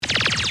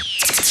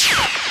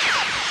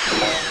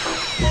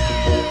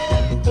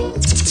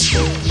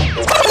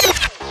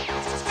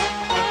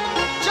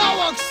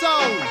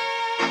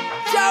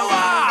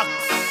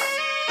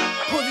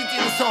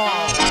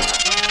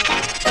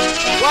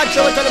watch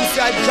out, tell them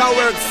say I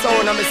Ogaworks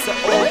sound. And I say,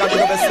 oh, God, you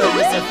say,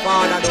 Mr.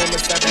 Father, don't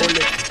say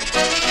bullet.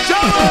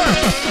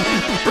 Ogaworks!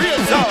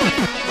 Real sound.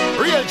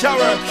 Real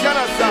Ogaworks, you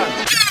understand?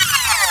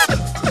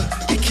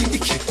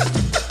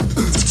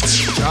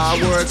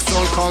 Ogaworks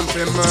don't come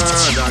to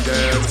murder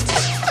them.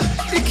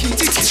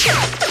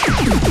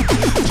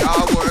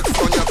 Ogaworks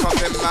on your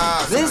coffin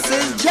mask. This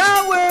is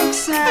Ogaworks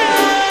sound.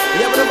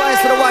 You have the voice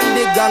for the one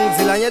big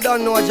gangzilla and you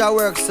don't know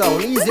Ogaworks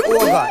sound. Easy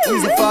over,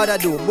 easy father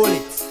do,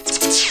 bullets.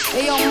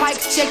 Hey yo, mic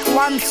check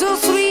 1, 2,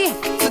 3.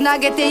 So now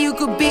get there, you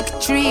could big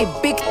tree,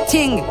 big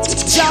thing.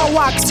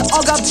 Ogaworks,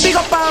 Oga, big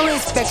up and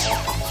respect.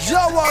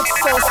 Ogaworks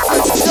so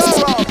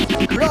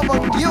strict, love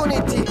and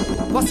unity.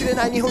 What's in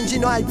the Nihonji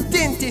no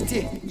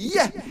identity?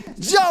 Yeah,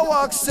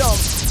 Ogaworks so.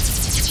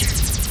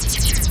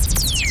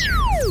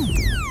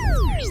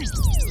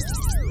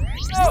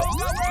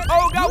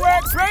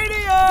 Ogaworks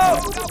Radio!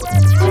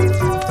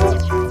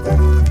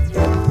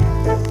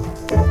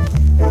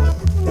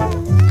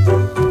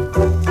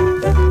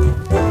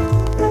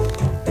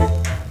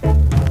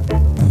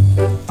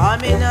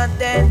 I'm in a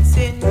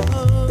dancing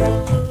mood.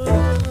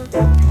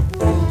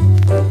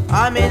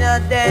 I'm in a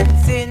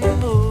dancing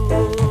mood.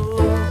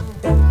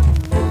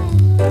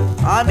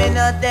 I'm in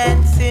a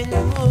dancing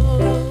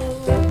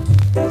mood.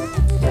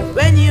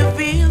 When you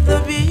feel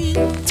the beat,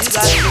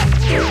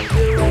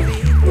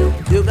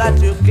 you got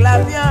to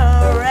clap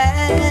your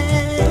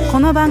hands. こ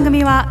の番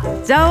組は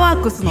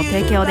Ogaworksの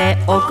提供で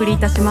お送りい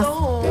たします。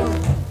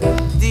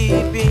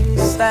Deep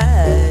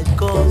inside,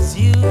 'cause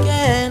you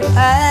can't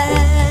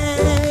hide.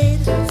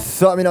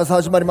 さあ皆さん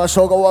始まりまし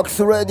た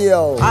Ogaworks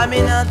Radio。 I'm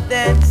in a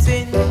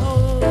dancing mood.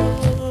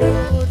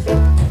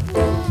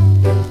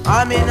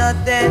 I'm in a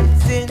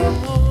dancing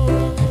mood.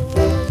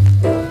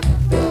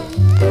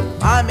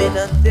 I'm in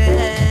a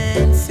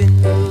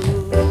dancing mood.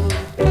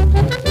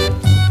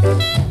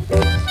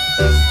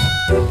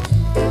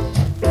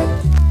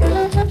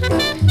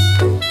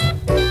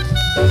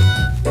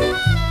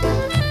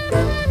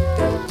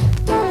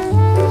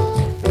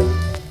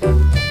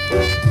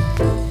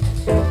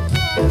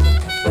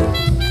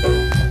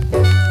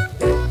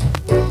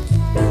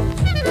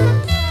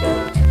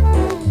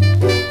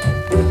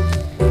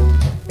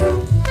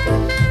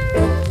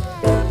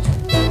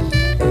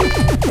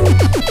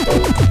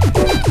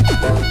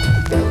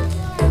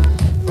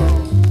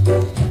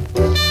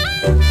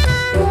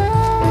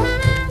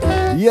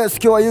 Yes、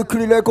今日はゆっく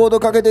りレコード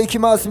かけていき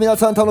ます。皆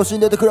さん楽し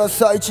んでてくだ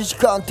さい。1時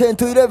間10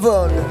 to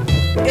 11。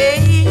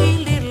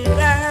 Hey little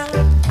girl,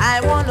 I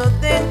wanna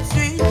dance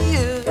with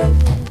you.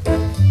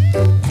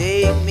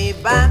 Take me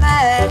by my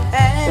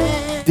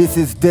hand. This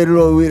is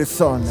Delroy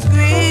Wilson.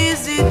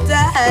 Squeeze it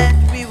tight,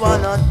 we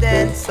wanna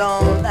dance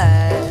all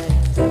night.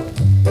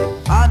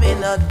 I'm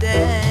in a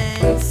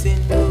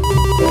dancing mood.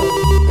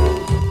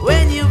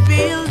 When you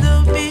feel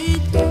the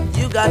beat,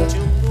 you got to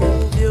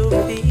move your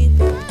feet.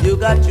 You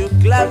got to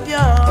clap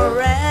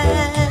your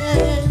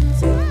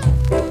hands.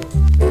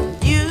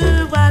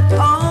 You got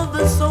all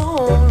the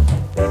soul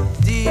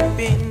deep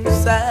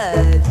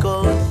inside,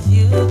 'cause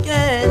you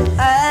can't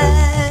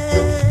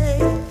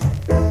hide.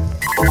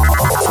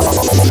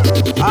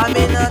 I'm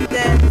in a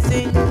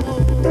dancing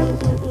mood.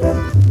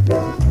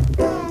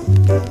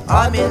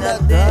 I'm in a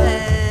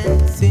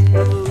dancing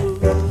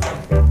mood.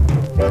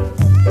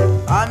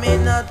 I'm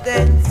in a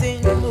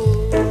dancing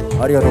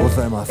mood. ありがとうご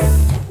ざいます。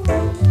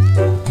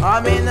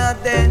I'm in a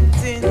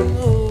dancing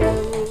mood.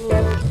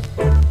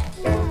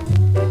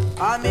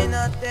 I'm in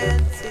a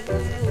dancing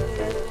mood.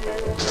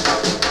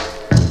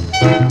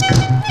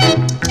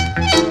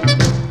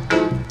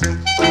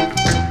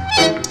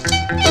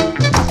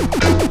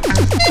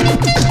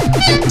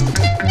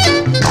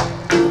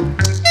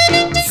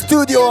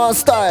 Studio on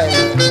style.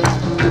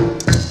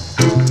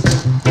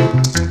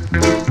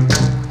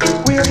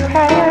 We're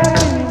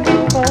having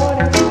a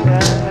party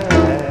tonight.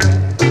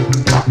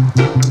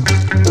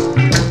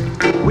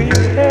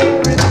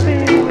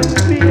 Everything will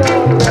be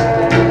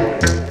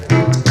alright.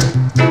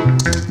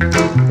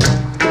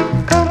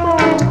 Come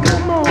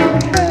on,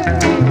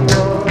 everyone.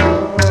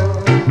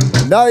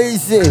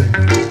 Nice.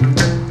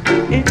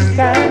 It's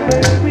time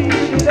that we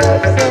should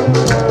have some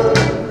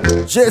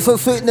fun. Jason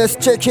Sweetness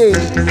checking.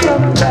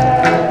 Some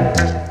life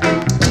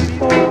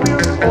before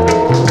we're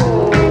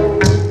old.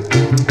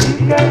 We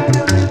got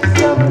to live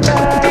some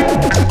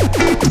life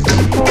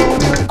before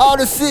we're I'll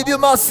receive you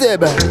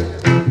massive.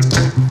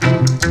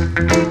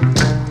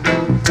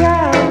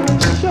 time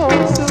is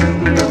short, so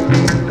here we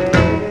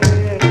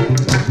stand.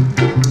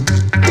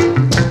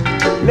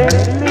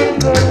 Let's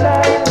live a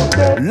life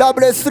that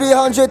Loveless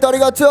 300あり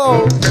がと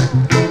う。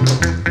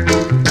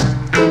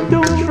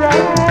 don't try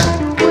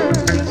to work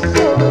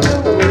yourself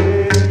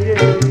away.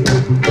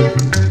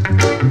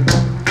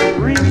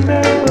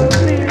 Remember,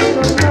 there's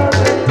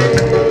another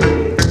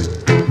day.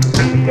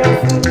 We got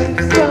to live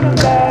some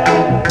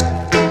life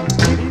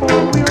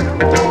before we're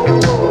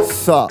old.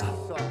 さあ、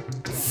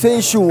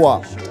先週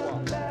は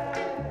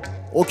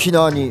沖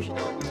縄に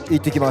行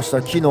ってきまし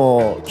た。昨日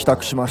帰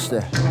宅しまし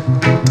て、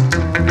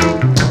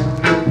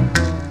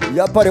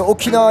やっぱり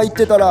沖縄行っ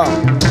てたら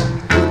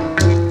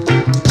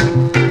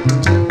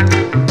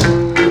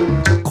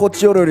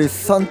ち寄るより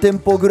3テン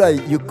ポぐら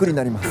いゆっくりに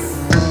なりま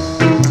す。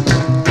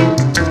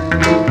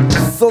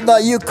そんな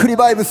ゆっくり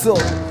バイブスを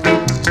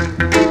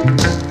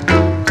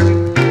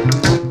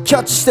キャ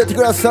ッチしてて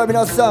ください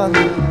皆さん。ジ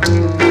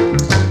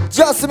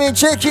ャスミン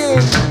チェキン。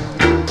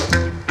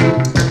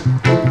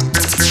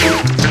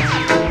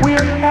We're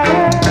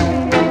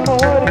having a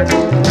party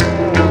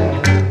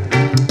tonight.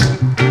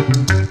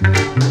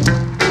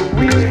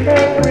 We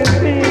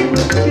everything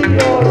will be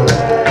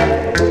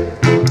alright.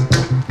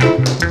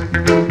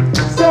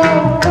 So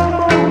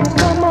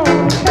come on,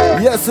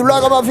 hey. Yes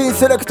ラガマフィン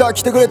セレクター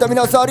来てくれた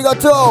皆さんありが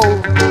とう。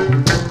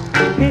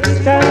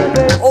 It's time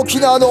that 沖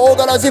縄のオー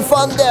ガラジフ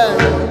ァンで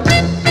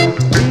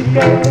we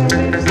got to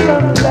live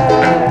some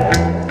life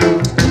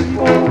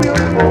before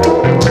we're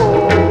old.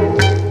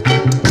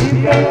 We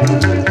got to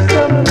live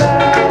some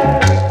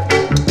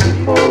life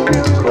before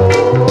we're old.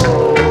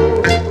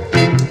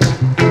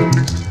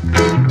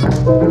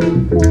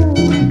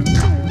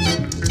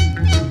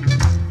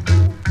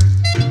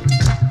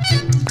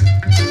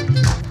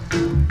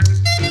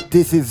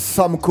 This is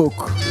Sam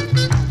Cook.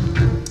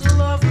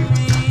 Love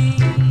me,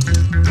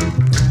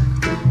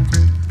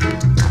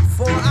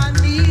 for I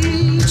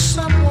need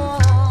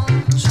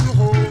someone to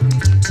hold me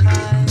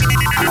tight.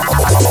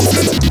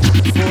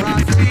 For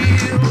I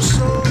feel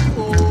so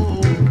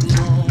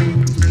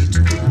lonely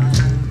tonight.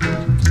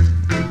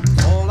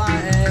 All I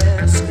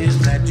ask is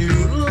that you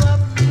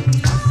love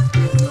me,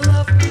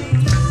 love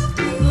me,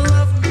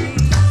 love me,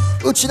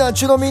 うちなん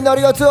ちゅうのみんなあ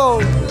りがと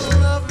う。 love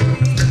me.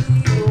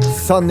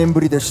 3年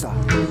ぶりでした。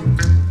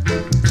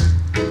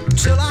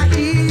 Till I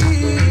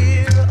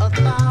hear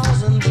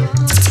 1,000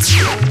 drums.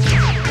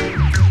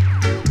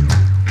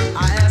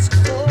 I ask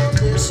for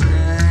this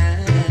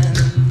and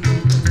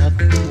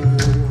nothing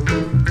more.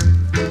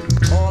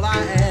 All I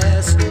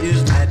ask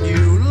is that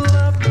you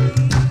love me,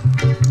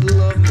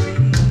 love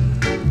me.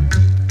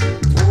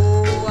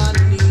 Oh, I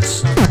need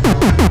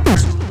someone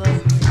to love me.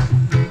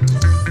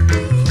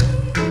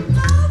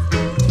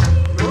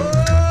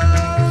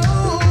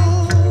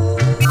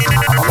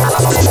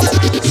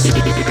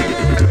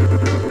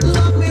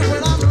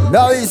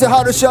ナイス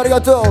ハルシあり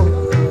がと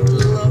う。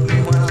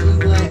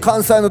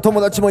関西の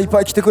友達もいっ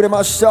ぱい来てくれ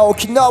ました。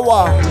沖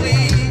縄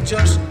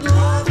Just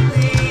love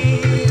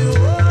me.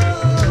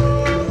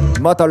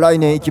 また来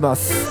年行きま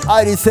す。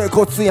アイリ整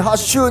骨院8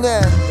周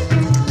年。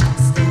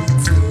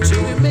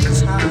 Till we make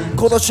time.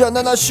 今年は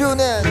7周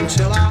年。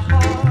 Till our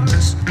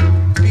hearts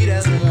beat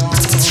as one.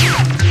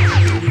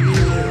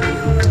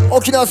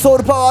 沖縄ソウ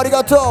ルパワーあり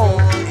がとう。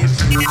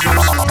 If you just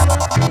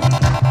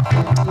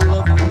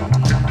love me.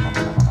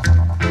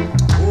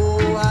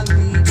 Oh, I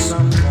need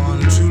someone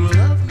to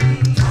love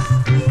me,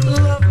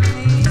 love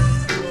me.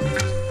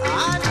 I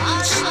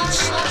need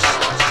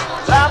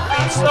someone. Life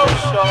is so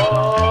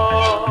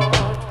short,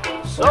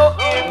 so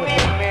give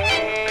me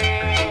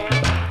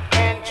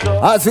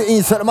enjoy. As we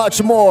insert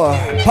much more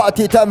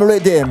party time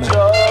rhythm.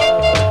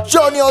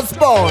 Johnny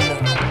Osborne.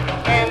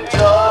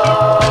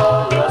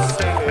 Enjoy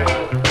yourself.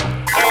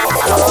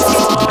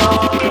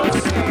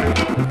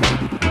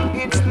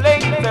 It's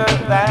later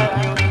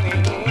than you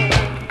think.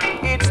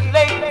 It's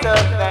later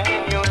than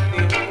you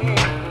think.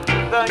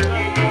 The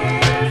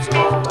years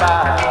go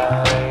by.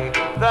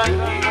 The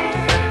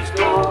years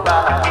go by.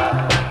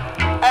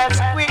 As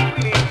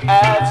quickly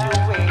as you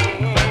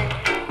win.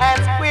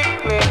 As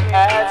quickly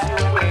as you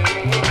win.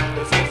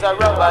 This is a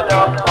rubber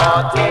dog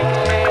party.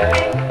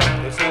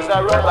 This is a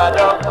rubber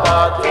dog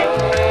party.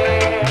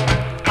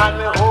 And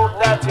we hope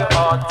that you're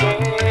hearty.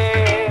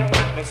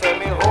 Me say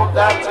me hope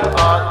that you're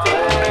hearty.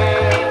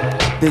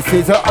 This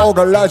is an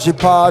Ogalaji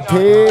party.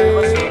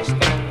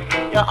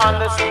 You're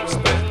under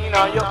 16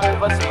 or you're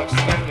over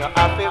 16. You're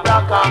happy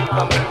rock and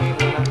come in.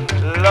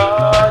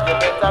 Lord, you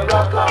better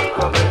rock and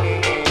come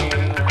in.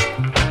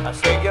 I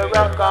say you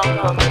rock and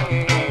come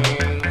in.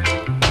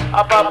 A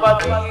Papa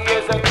D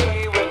is a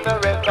key with a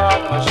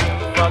record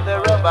machine for the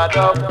rubber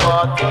dog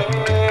party.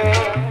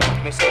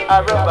 Me say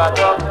a rubber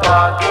dog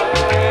party.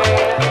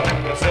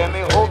 Me say me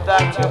hope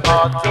that you're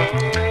hearty.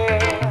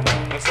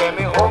 Me say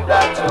me hope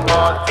that you're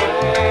hearty.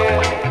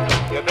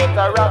 You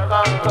better rock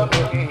and come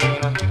in.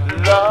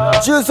 Love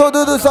ジュースを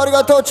ドゥドゥスあり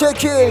がとう。チェ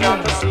キン。 and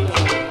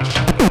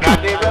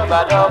the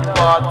rubber dog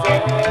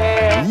party.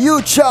 ゆ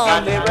うちゃ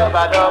And ん。 the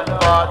rubber dog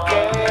party.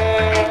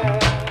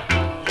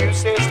 You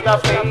sister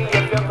Faye,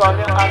 if you call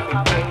your happy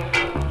day.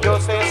 Your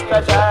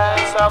sister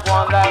Giants are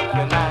one like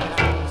you nine.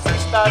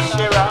 Sister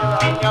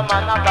Sharon, your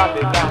man a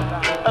Babylon.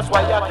 That's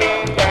why I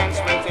can't dance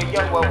with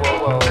you, whoa,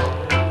 whoa, whoa.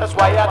 That's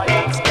why I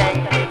can't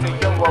stand with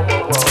you, whoa,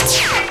 whoa, whoa.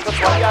 That's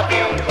why I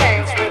can't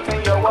dance with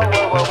you, whoa,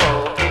 whoa, whoa,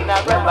 whoa. In a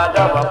rubber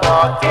dog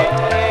party.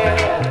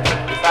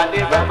 It's a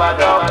the rubber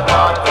dog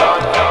party.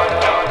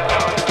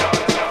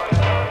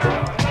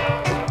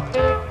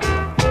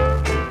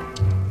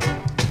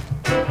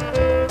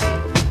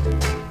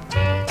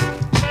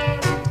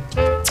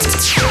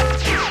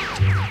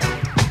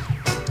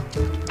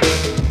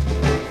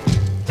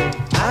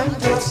 I'm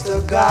just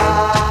a guy.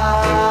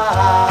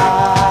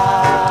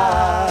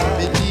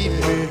 Believe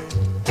me,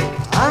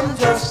 I'm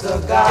just a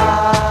guy.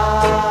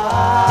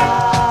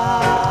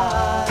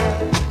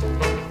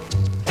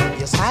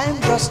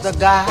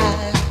 guy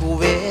who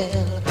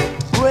will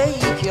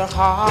break your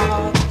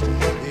heart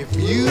if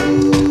you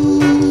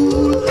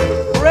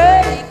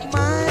break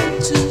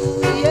mine too.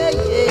 Yeah,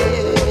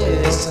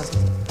 yes.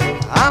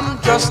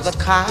 I'm just the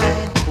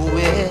kind who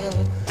will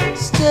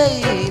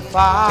stay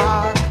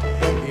far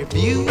if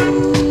you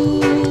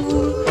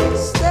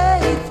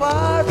stay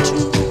far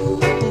too.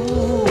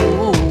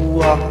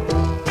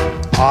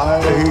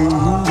 I hear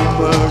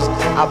rumors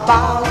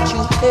about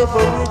you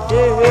every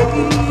day.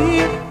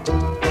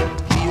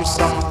 Hear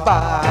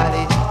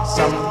somebody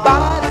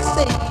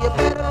say you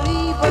better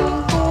leave and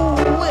go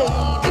away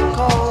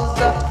because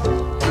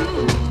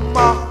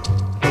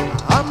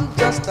I'm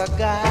just a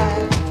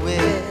guy who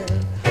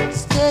will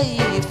stay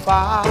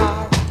far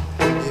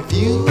if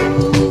you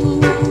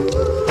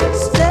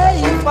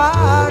stay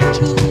far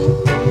too.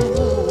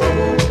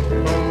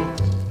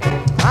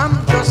 I'm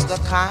just the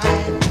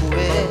kind who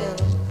will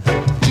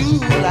do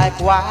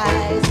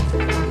likewise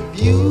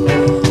if you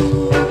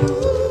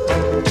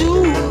do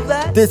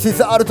that. This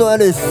is Alto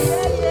Ellis.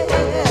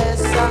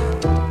 Yes, I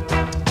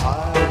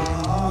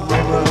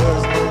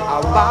rumors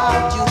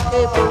about you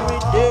every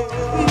day.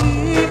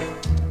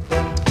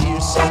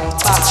 Hear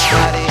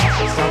somebody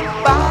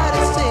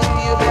say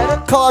you better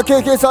カー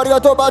経験さんあり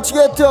がとう。バチゲ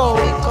ット。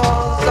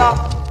 because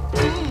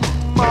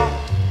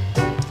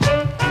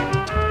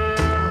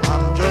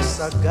I'm just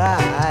a guy.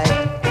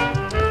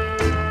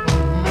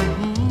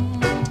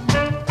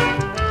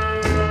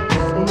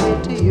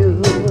 To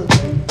you.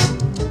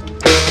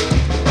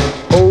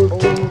 Old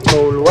King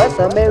Cole was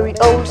a merry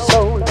old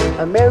soul.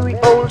 A merry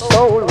old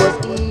soul was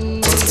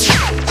he.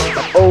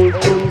 But old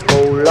King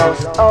Cole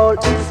lost all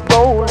his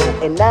gold,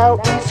 and now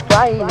he's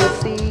crying to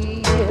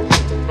see.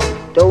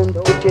 Don't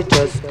put your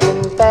trust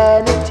in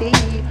vanity,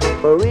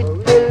 for it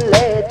will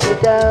let you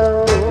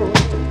down.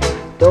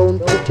 Don't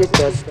put your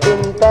trust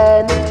in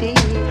vanity,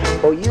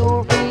 or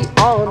you'll be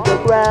on the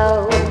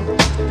ground.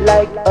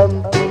 Like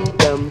Humpty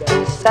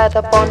Dumpty sat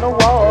upon a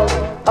wall.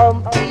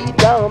 Humpty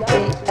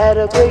Dumpty had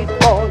a great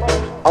fall.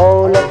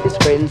 All of his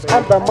friends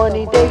and the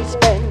money they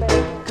spent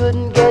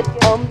couldn't get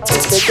Humpty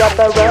to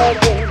gather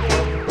again.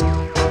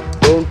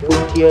 Don't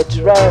put your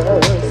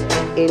trust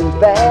in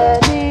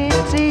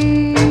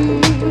vanity,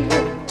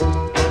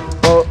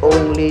 for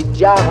only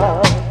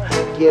Jah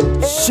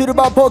can シル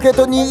バーポケッ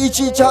ト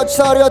2118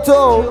さんありが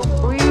とう。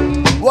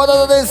 free. 和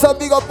田田さん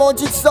ビゴ、ポン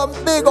チッチさん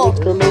ビゴ。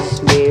 Little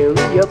Miss Mary,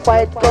 you're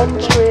quite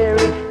contrary.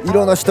 い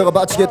ろんな人が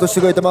バチゲットし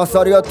てくれてます。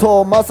ありが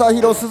とう。正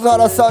弘鈴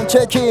原さんチ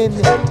ェックイン。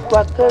 And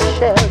cracker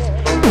shells,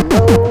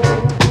 no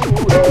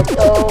at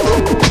all.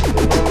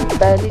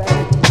 Vanity,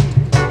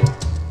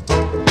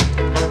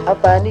 a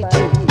vanity,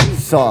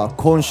 さあ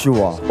今週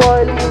は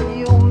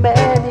spoiling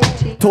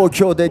humanity. 東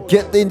京で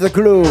Get in the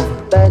Groove。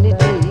 Vanity,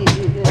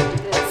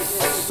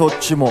 そっ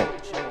ちも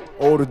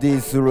オールディ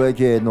ーズレ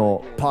ゲエ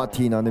のパーテ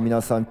ィーなんで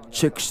皆さん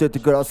チェックしてって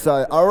くだ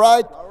さい。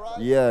 Alright?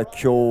 Yeah, 今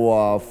日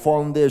はフ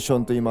ァンデーショ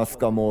ンといいます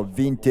か、もうヴ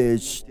ィンテー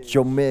ジジ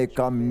ャメイ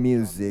カンミ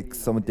ュージック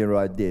something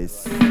like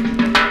this.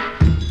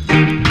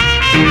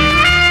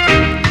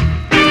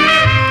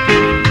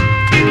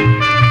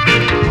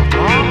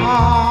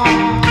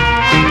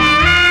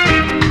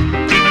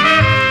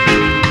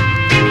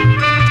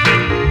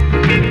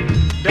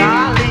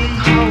 darling,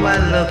 how I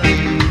love you.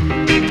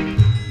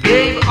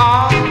 Gave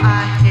all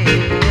I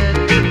had.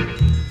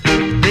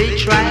 They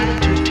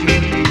tried to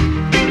take you.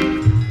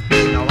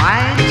 Now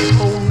I'm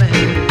so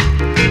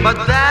mad, but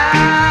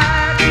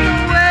that's the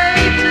way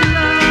to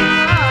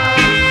love.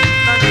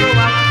 That's how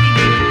I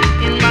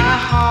feel in my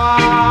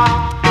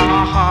heart.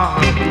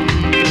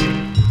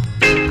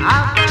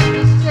 I've got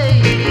to say,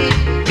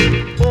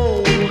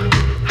 oh,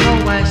 how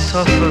I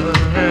suffer,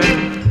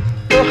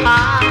 oh,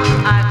 how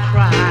I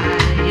cry.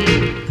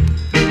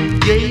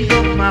 Gave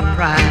up my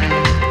pride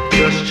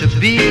just to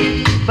be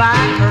by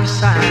her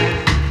side.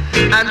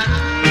 And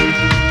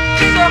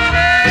so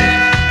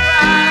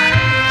right,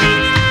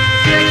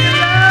 say your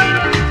love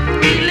is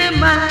really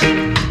mine.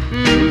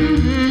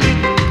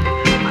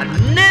 I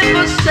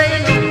never say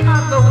no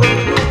other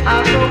word, no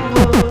other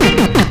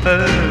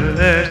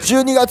word.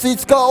 12月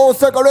5日大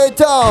阪レイ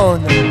タウン。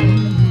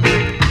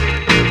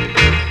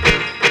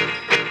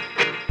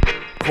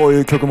こう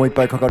いう曲もいっ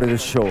ぱい書かれるで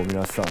しょう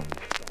皆さん。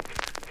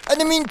In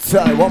the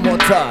meantime, one more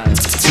time.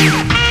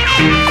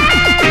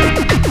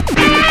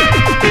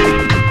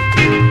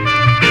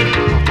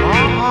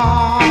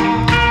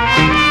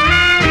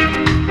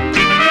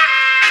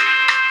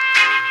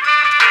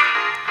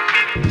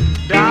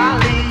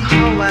 Darling,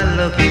 how I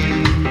love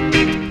you.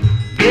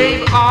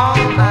 Gave all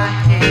I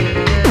had.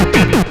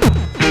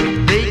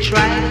 They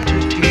tried to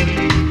take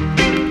you.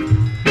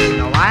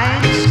 Now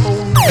I'm so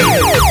mad.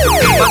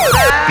 But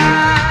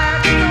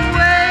that's the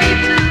way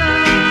to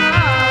love.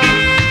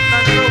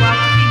 That's how I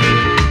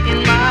feel in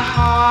my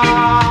heart.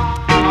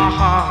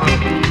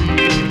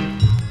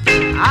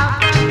 I've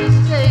got to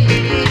say,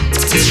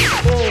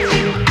 oh,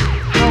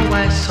 how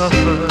I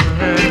suffer.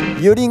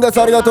 ユリンガス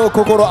ありがとう。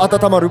心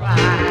温まる。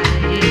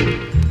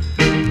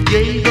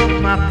 Gave up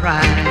my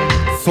pride.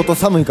 外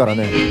寒いから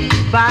ね。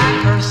 By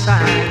her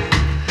side.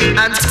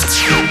 And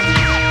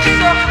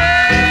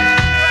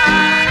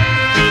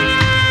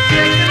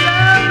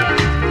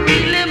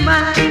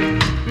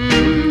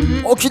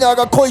沖縄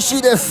が恋し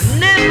いです。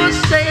 Never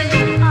say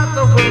no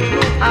other word, no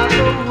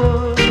other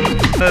word.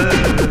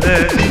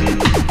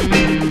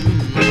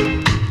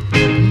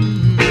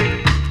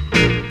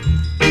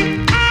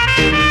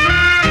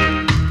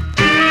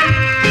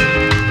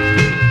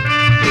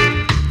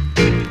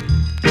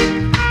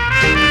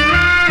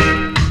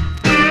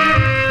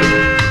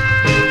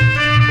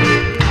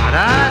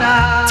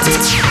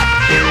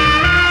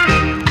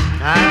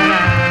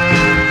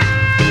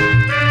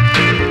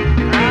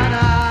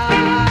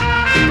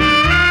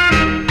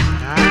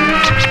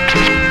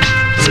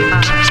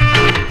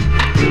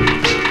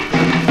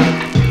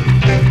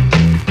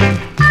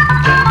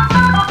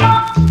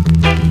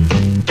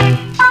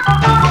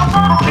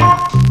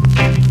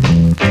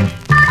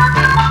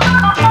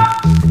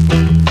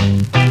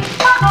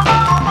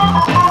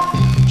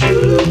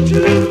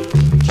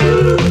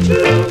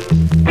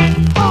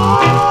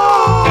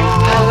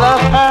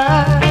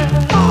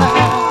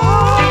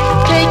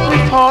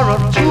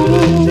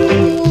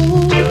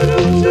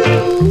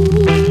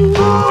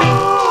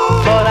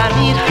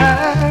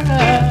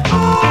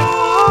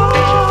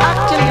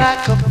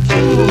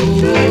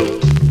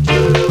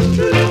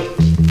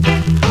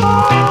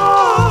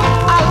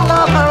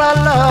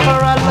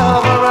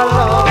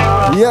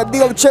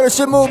 Big up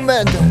Chelsea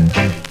Movement。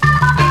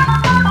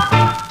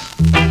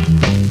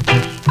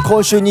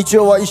 今週日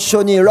曜は一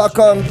緒にラ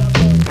カン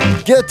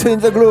Get in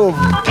the Groove。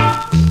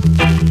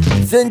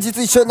 前日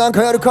一緒になん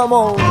かやるか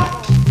も。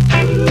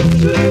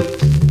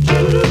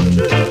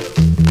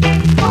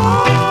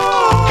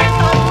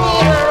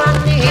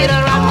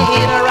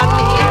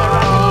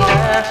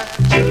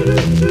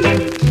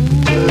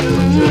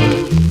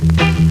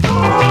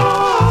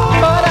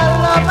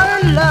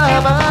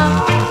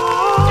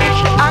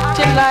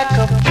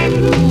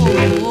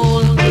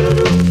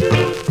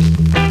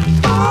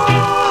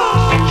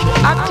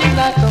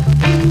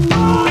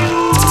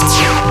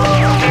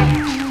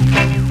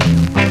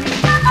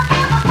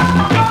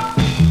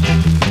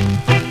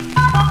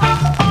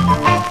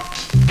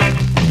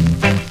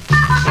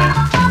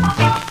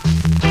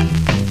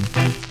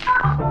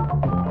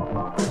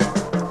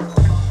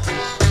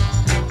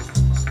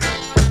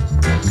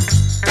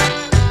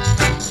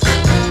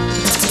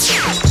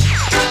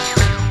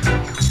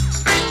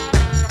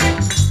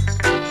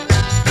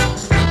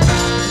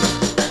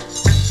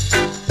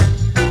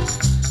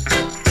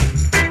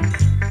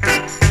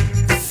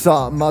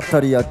さあまっ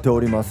たりやってお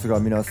りますが、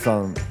皆さ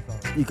ん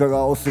いか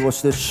がお過ご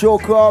しでしょう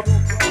か。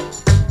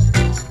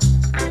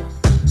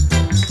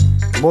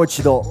もう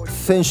一度、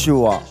先週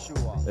は、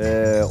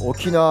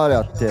沖縄であ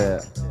って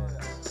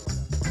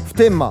普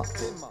天間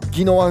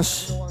宜野湾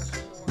市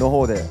の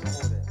方で、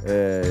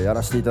や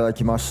らせていただ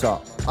きまし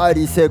た。アイ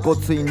リー整骨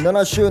院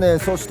7周年、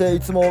そして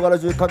いつもおがら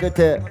じゅかけ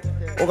て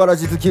おがら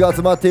じ好きが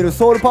集まっている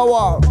ソウルパ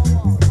ワー、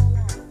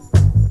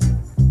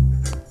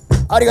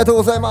ありがとう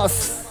ございま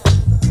す。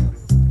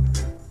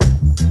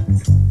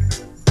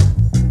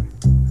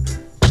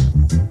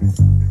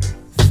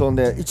そん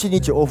で1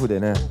日オフで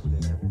ね、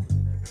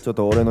ちょっ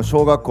と俺の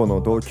小学校の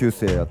同級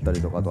生やった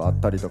りとかと会っ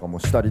たりとかも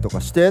したりとか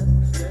して、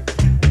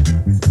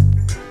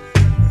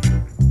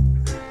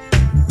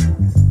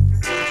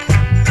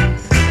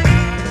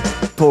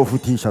豆腐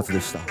T シャツで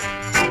した。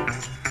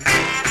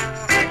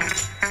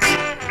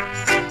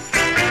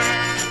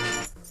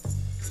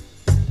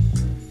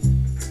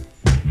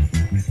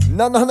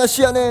何の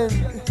話やねん、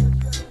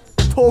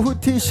豆腐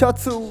T シャ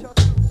ツ。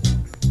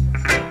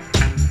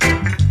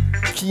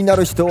気にな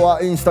る人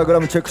はインスタグラ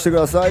ムチェックしてく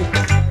ださい。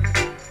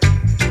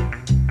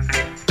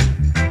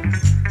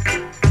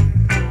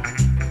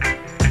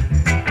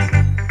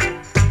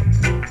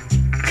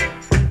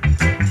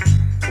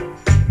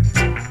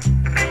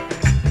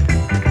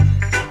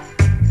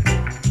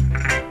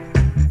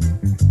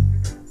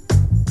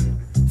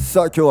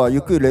さあ今日はゆ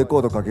っくりレコ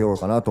ードかけよう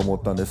かなと思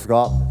ったんです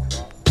が、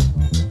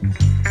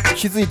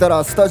気づいた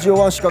らスタジオ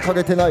1しかか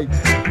けてない。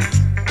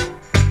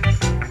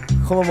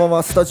このま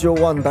まスタジオ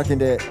1だけ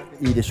で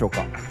いいでしょう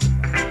か。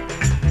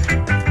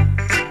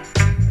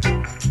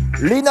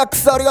リナック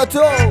スありがと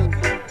う。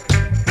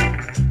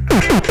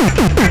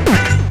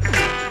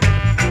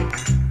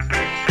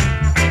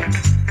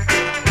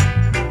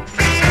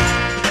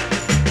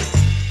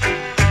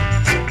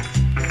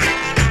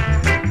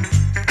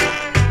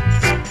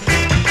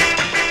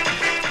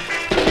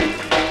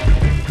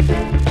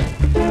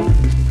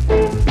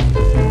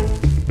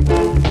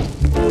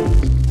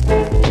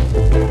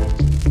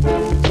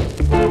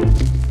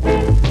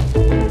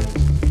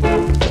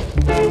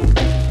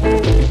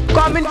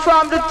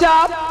From the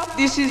top,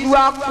 this is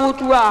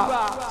Rockfoot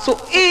Rock. So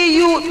hey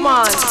youth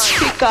man,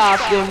 pick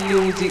off the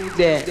music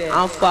there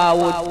and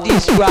forward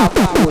this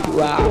Rockfoot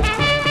Rock.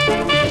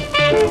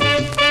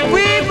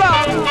 We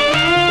back.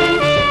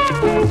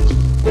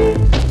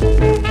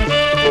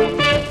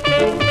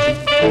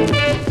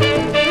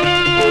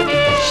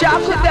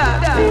 Shock with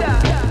that.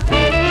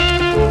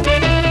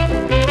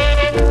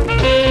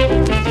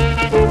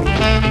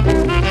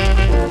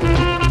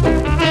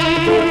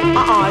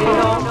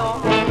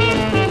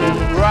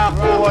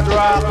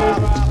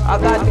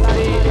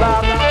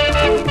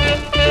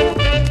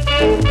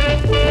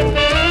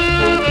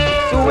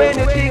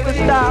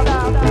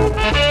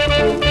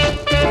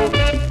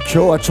 日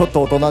はちょっ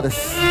と大人で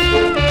す。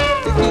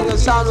 The king of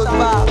sound was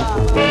back.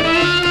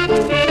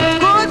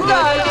 Good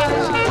God.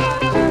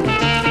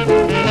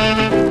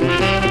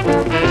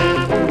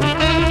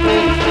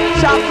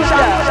 Sharp,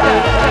 sharp.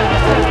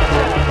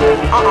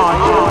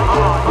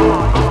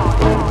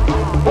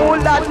 All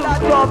that is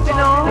tough, you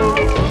know.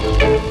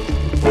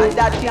 And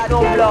that is no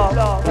bluff.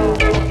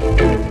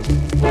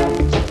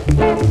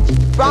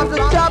 From the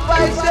top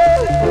I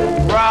say,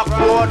 Rock,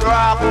 road,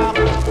 rock.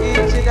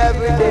 each and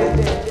every day,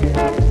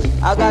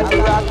 I got to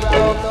rock it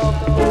up.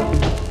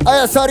 あ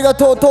やさんありが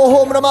とう。東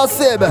ホームラマッ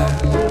セーブ。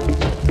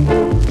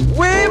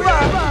 Way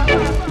back.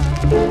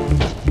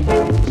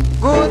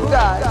 Good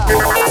God.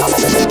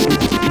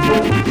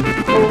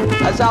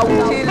 As I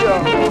will tell you,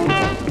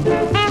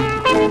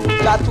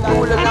 got to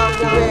rule along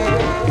the way.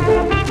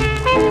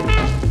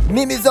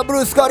 ミミザブル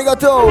ースかありが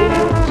とう。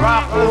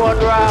 Rock, road,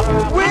 rock.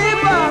 Way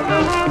back.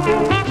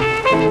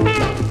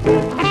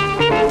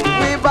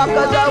 Way back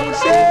as I will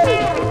say.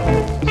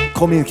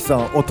 小みゆきさ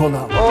ん大人。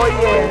 Oh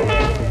yeah.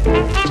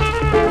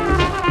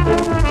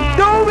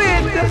 Do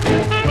it.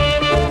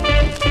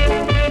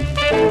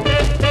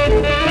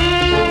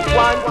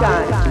 One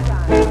time.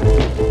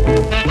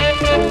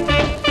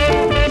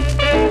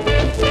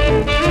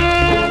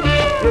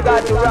 You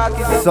got to rock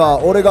it up. さあ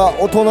俺が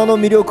大人の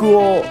魅力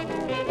を、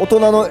大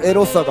人のエ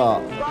ロさが、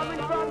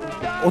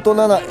大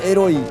人なエ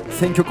ロい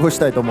選曲をし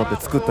たいと思って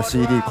作った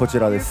CD こち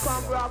らです。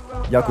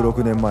約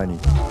6年前に、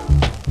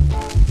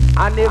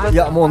 I never. い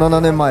やもう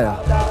7年前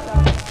や。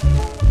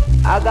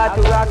 I got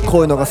to rock it. こ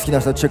ういうのが好きな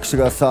人チェックして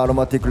ください。アロ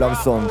マティックラブ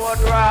ソング。 I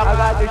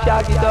got to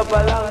shake it up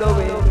along the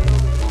way.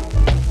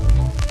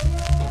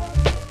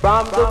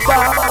 From the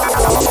back.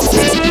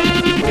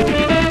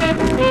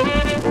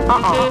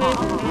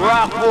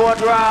 Rock,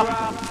 road, rock.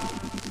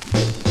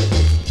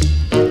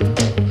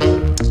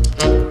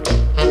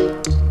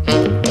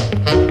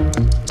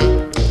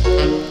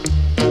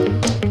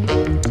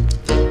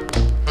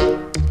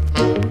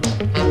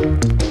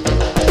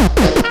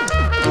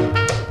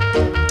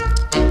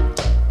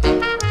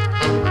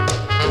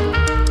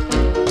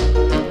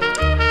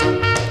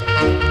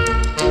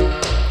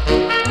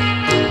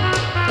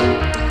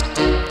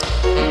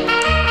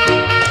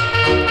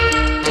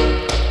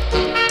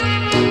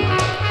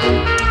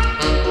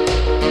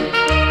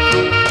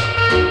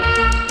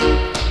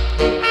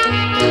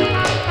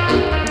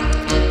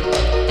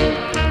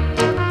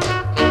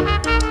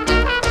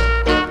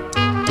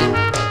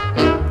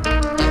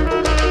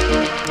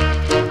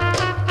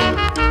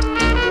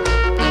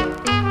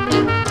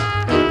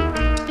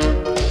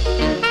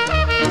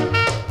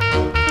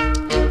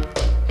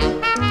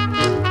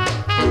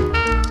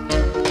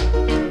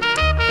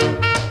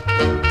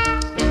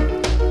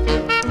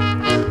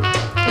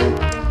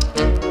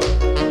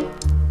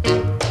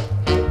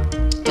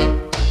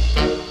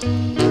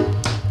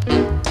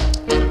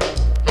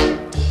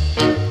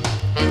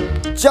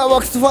じゃあワ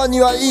ックスファンに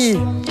はいい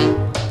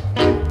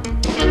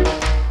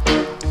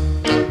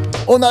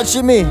おな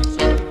じみ。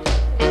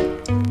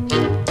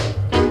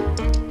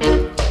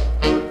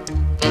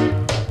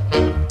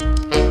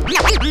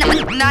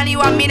何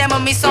はミネム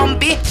ミソン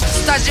ビ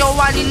スタジオ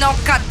ワに乗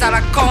っかった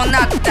らこう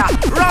なった。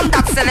ロン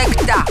ダセレク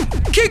タ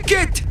ーキックイ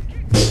ット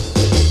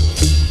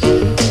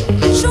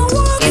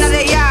イナ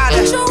デヤ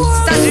ード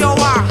スタジオワ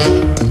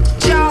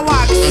ジャーワ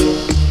ックス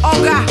オ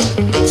ガ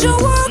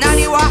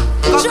何は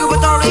極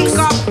太リン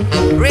クアッ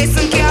プリス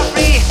ンケアフ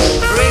リーリ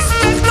ス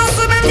ペクト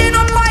すべての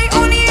パイ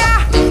オニア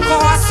壊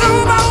す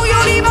奪うよ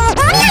りも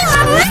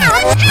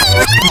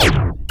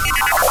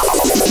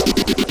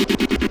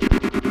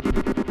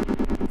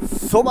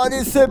ソマ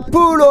ニセプ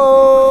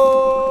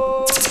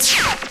ロ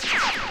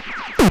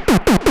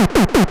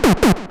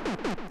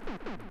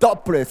ダッ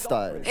プレス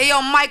タイル。え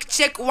よマイク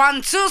チェックワ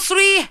ンツース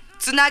リー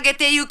つなげ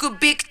てゆく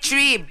ビッグト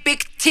リービッ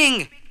グティン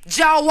グ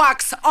ジャーワッ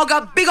クスオ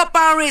ガビッグ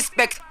パンリス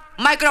ペクト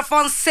マイクロフ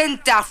ォンセン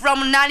ター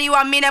from 何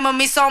はミネム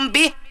ミソン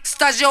ビス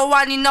タジオ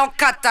ワに乗っ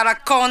かったら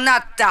こうな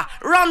った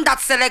ロンダ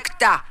セレク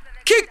タ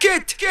ーキックイ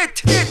ット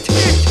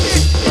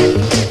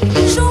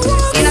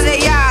イナ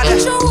デヤー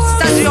ドス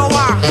タジオ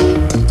ワ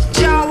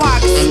ジャーワ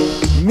ック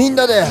スみん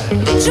なで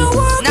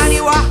何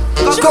は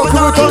極太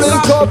リ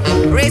ンクアッ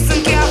プリス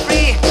ンケアフリ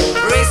ー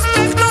リス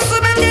ペクトす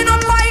べての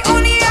パイオ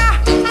ニア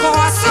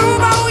壊す奪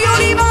うよ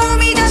りも生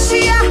み出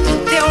しやで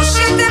教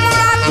えてもら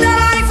った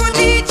ライフテ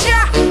ィーチャ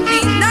ーみ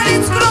んなで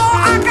作ろう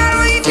明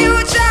るいフュ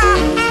ーチャ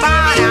ーバ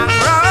ーナンロ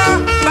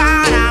ーバ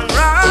ーナンロ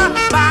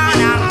ーバー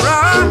ナンロ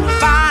ー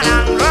バーナ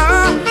ンロー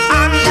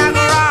アンダーグ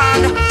ラウ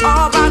ンドオ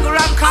ーバーグラ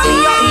ウンド神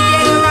よいて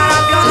るなら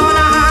平等な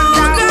判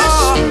断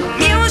を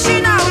見失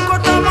うこ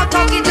とも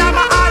時たま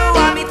ある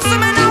わ見つ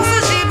め直す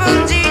自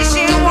分自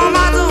身を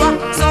まずは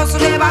そうす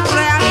れば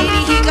暗闇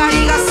に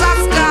光が差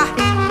すか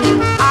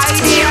アイ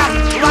デア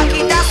湧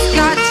き出すか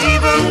自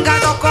分が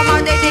どこ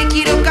までで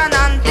きるか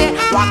なんて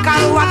わか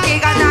るわけ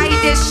がない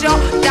でしょ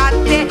だっ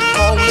て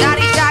こうな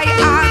りたい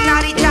あ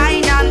あなりた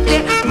いなんて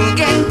無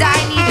限大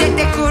に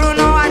出てくる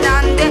のは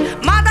なんで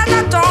まだ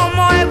だと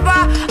思え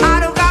ばあ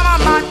るが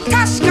まま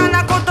確か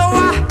なこと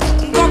は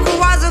ごく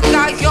わず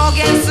か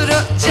表現する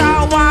ジ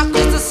ャーワック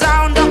ス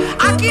サウンド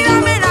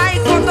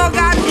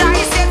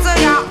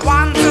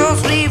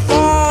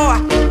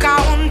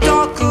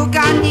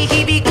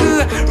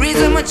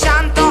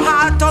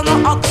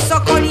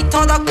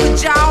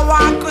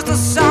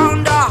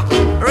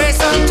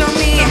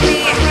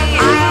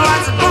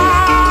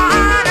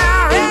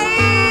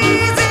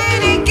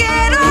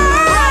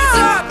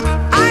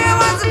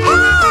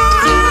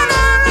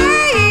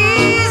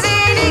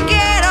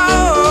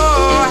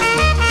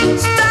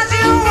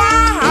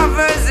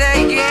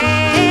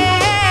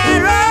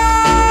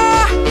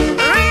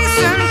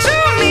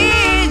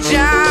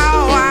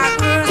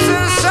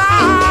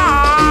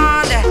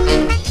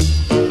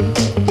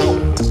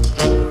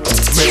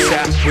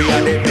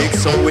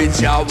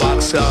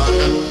Jawax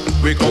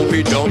we gon'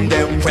 be done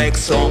them fake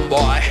some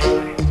boy.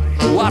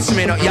 What's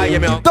me no, yeah, yeah,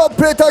 me no. Don't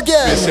play it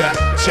again. Me say,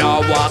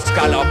 Jawax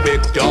color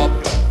picked up.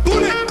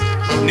 Bullet.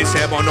 Ni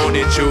semono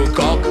ni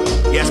chukok.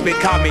 Yes,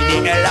 become ni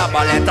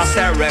elabaleta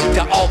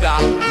serekta oga.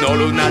 No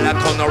luna la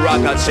kono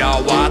raga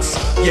Jawax.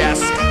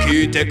 Yes,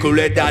 聞いてく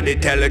れたで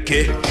テレ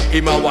キ。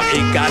今は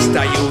生かし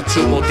た憂鬱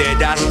も出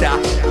だした。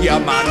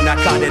山ん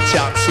中でチ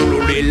ャンス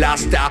ルリラ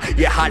スタ。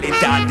やはり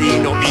ダデ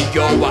ィの偉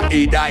業は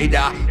偉大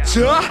だ。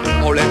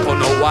俺こ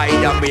の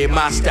間見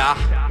ました。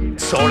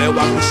それ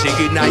は不思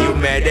議な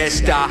夢で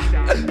した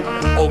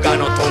オガ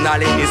の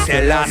隣に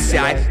セラシ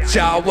アイジ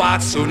ャワ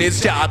クスに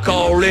ジャ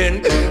コリンエ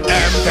ンペ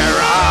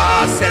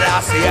ラーセ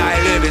ラシア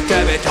イ Live it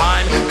every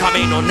time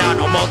神の名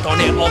のもと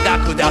にオガ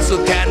下す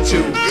天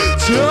柱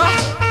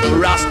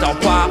ラスタ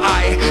ファ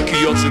イ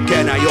気をつ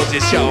けないよ自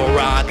称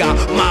ラが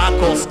マ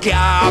コスキ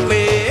ャビ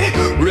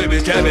Live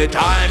it every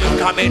time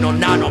神の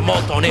名の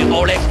もとに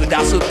俺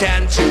下す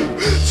天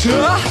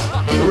柱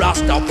ラ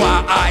スタフ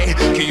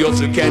ァイ気を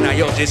つけない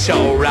よ自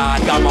称ラ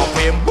がも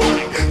ピンボイ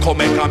こ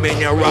めかみ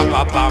にラ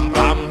パパン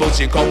パンぶ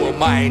ち込む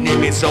前に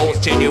溝落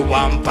ちに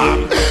ワンパ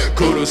ン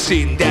苦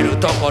しんでる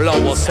ところ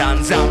を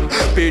散々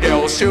ビデ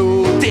オシ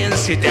ューティン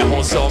して保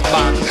存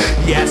版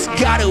Yes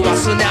ガルは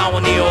素直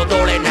に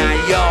踊れな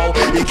いよ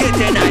いけ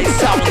てない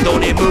サウンド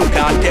に向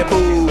かってブ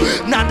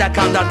ーなんだ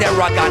かんだで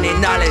ラガに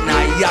なれ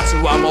ないやつ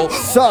はもう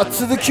さあ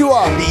続き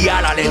は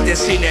やられて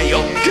死ねよ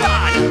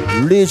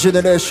God リジェ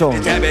ネレーショ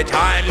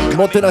ン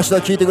もてなしだ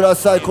聞いてくだ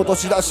さい今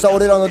年出した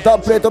俺らのダ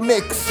ンプレートミ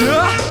ックス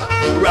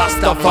ラス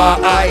タファ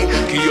イ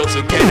気を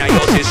つけないよ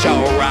自称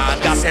ラ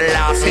ガセ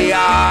ラシ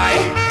アイ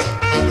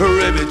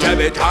Live it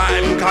every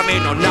time 神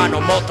の名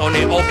のもと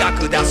に音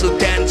楽出す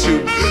天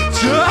柱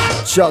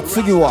じゃあ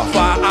次は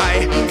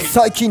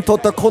最近撮っ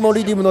たこの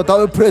リディムのダ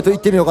ブルプレートいっ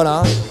てみようか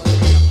な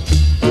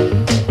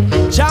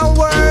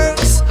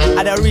Ogaworks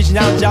are the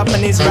original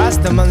Japanese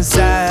Rastaman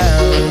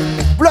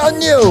sound Brand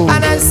new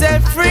And I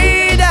said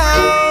freedom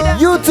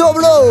YouTube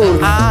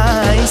load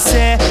I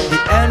say the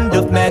end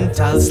of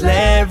mental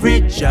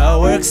slavery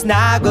Ogaworks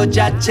not go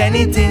judge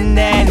anything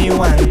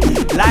anyone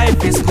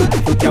Life is good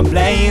we can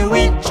play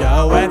with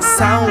Ogaworks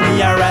sound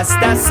we are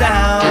Rasta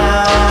sound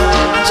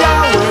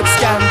Ogaworks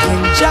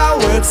skanking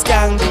Ogaworks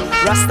skank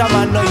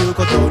Rastaman の言う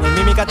ことに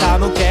耳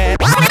傾け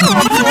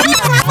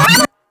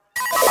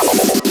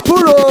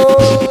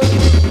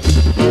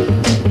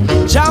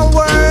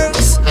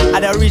Ogaworks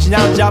are the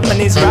original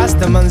Japanese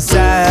Rastaman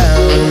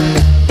sound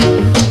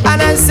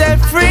And I said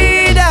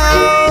freedom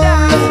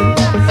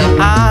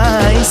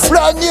I said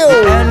Brand new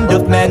end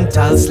of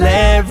mental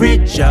slavery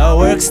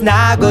Ogaworks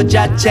not go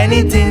judge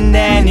anything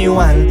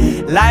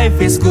anyone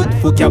Life is good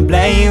who can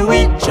play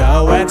with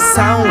Ogaworks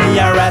sound we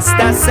are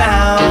Rasta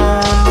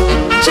sound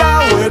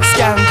Ogaworks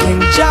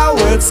skanking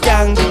Ogaworks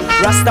skank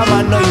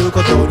Rastaman の言う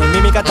ことに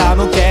耳傾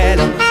け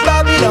ろ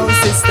バビロン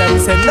システム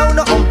洗脳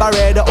のオンパ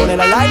レード俺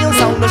らライオン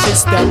サウンドシ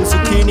ステム好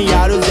きに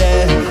やる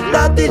ぜ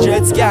Not the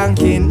dread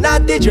skanking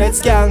Not the dread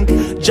skank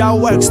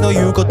Ogaworks の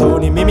言うこと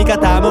に耳傾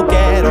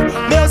けろ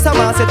目を覚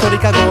ませ鳥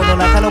かごの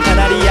中のカ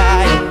ナリ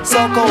アイそ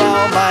こ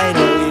はお前の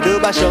いる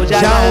場所じ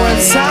ゃない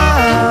Ogaworks サ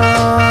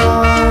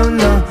ウン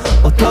ドの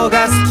音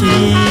が好き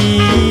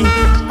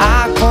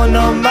あこ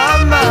のま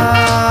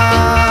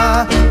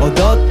ま踊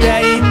って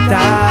いた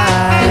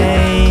い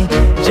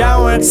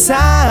Ogaworks サ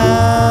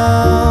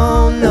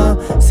ウンド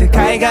の世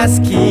界が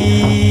好き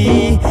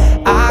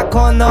あ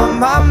この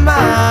ま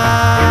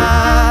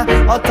ま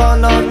音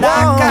の中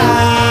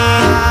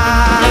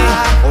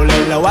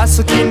俺らは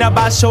好きな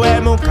場所へ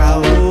向か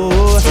う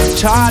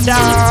Chada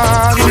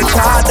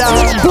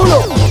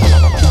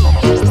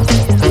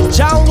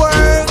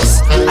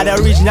Ogaworks are the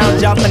original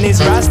Japanese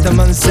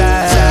Rastaman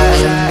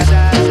sound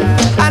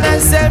And I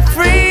said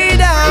freedom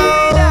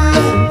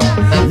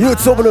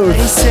YouTube load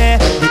They say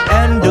the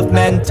end of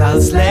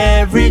mental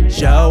slavery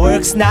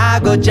Ogaworks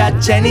not go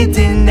judge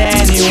anything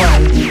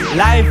anyone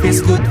Life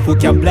is good who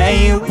can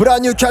play ブラ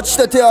ンニューキャッチし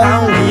ててよ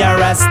And we are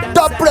Rasta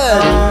ダンプレー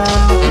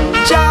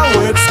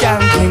Ogaworks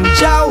skanking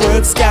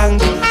Ogaworks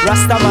skank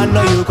Rastaman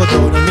の言うこと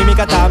に耳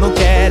傾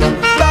けろ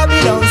バビ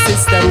ロンシ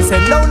ステム洗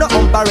脳の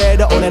オンパレー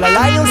ド俺ら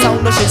ライオンサウ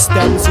ンドシステ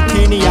ム好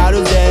きにや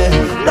るぜ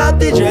Not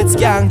the dread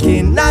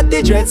skanking Not the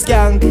dread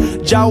skank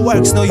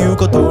Ogaworks の言う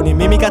ことに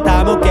耳傾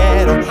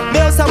けろ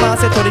目を覚ま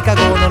せ鳥か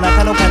ごの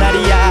中のカナリ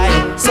アイ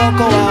そ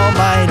こはお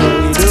前の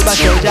いる場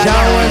所じゃない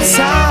Ogaworks サ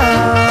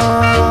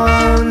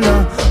ウンドの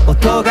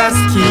音が好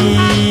き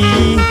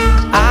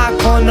あ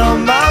この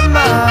まま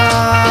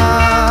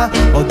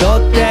踊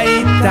って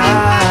いた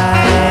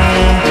い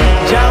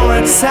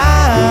Ogaworks サ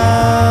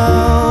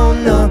ウン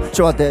ド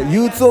ちょっと待って、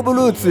ユーツオブル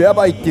ーツや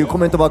ばいっていうコ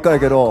メントばっかりや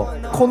けど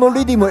この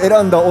リディム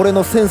選んだ俺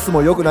のセンス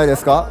も良くないで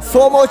すかそ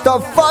う思った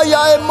ファイ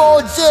アーエ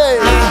モジ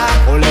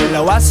俺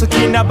らは好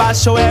きな場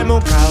所へ向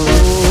かう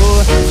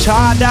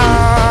Chada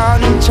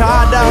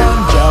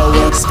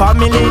Ogaworks ファ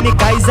ミリーに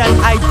改ざ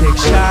んアイテク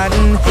シ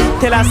ョ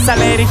ン照らさ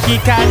れる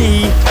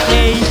光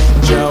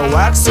ジョー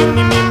ワークス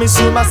に耳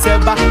すませ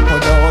ば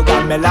炎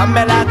がメラ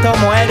メラと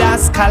燃え出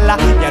すから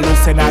やる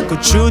せなく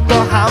中途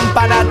半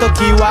端な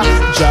時は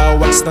ジョー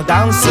ワークスの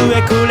ダンス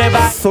へ来れ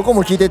ばそこ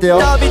も聞いててよ。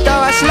人々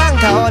は知らん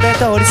顔で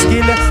通り過ぎ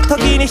る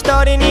時に一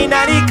人に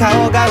なり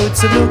顔がう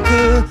つむ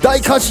く大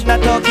火事な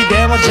時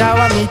でもジャ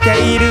は見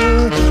てい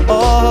る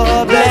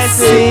Oh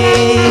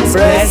blessings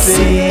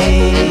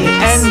blessings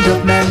End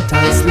of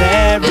mental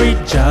slavery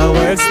Jah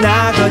works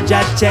not gonna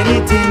judge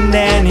anything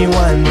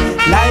anyone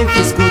Life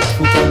is good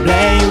who can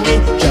blame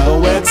me Jah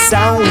works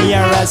sound we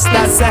are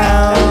Rasta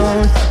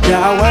sound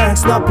Jah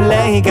works no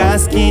play が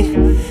好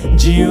き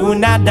自由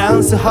なダ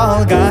ンスホー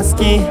ルが好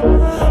き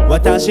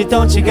私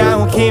と違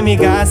う君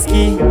が好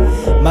き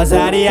混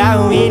ざり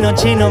合う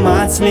命の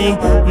祭りOne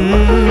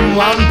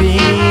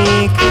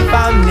big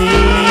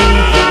family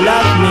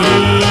Love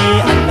me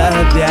I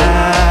love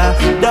ya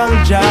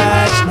Don't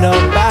judge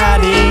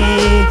nobody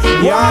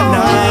You're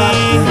not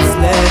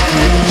enslaved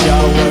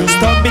Your words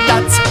飛び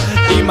立つ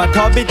今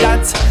飛び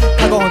立つ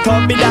過去を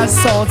飛び出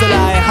すそう空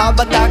へ羽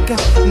ばたく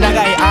長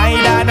い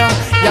間の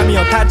闇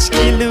を断ち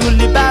切る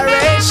リバレ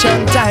ーシ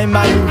ョンタイム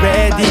Are you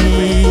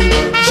ready?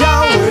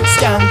 Jah works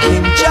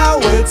skanking Jah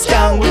works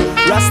skank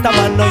ラスタ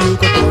マンの言う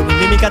ことに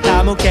耳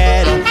傾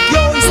けろ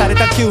用意され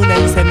た9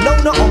年洗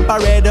脳のオンパ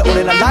レード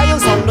俺らライオン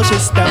ソンのシ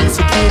ステム好き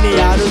に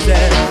やる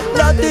ぜ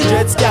Not the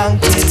jet skanking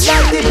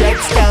Not the jet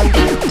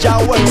skanking Jah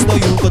works の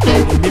言うこと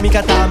に耳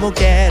傾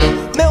け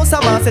ろ目を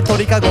覚ませ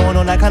鳥かご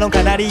の中の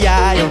カナリ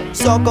アよ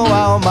そこ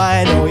はお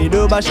前のい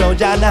る場所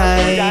じゃな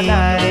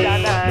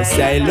い見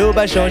せる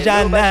場所じ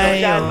ゃな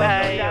いよ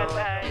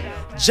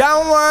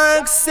Jah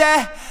works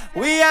say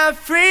we are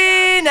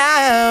free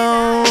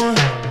now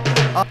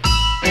oh,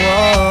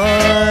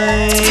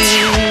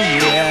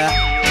 yeah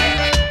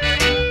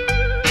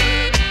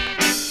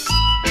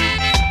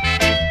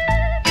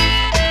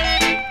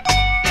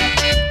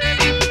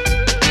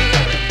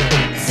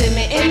See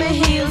me in my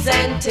heels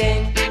and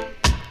ting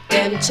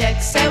Them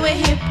checks say we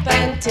hip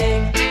and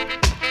ting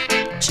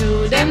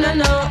True them no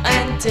know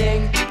and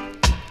ting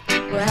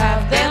We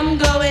have them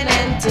going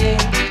and ting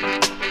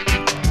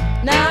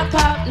Nah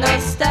pop, no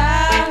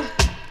style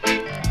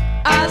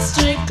All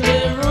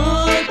strictly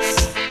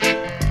roots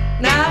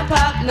Nah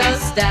pop, no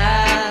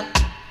style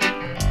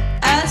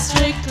All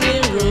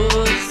strictly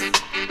roots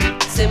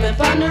See me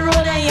on the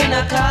road and you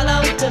not call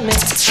out to me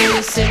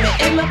You see me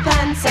in my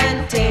pants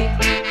and ting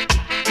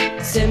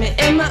See me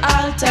in my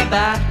altar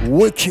back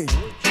Wicked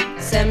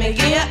Say me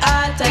give you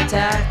heart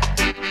attack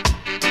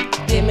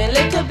Give me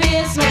little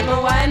bass, make me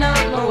wind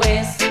out my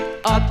waist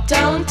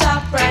Uptown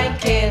top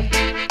ranking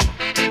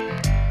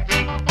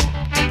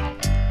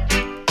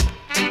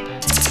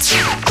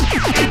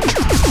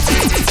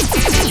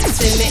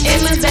See me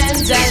in my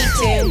Benz and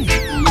Tim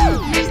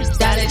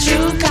That a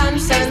true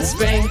Constant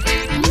Spring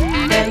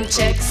Them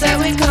checks say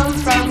we come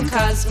from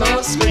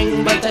Cosmo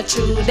Spring But the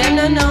true them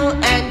no know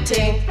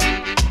anything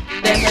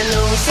Them no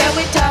know say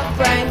we top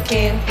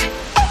ranking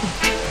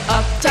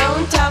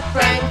Uptown top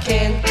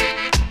ranking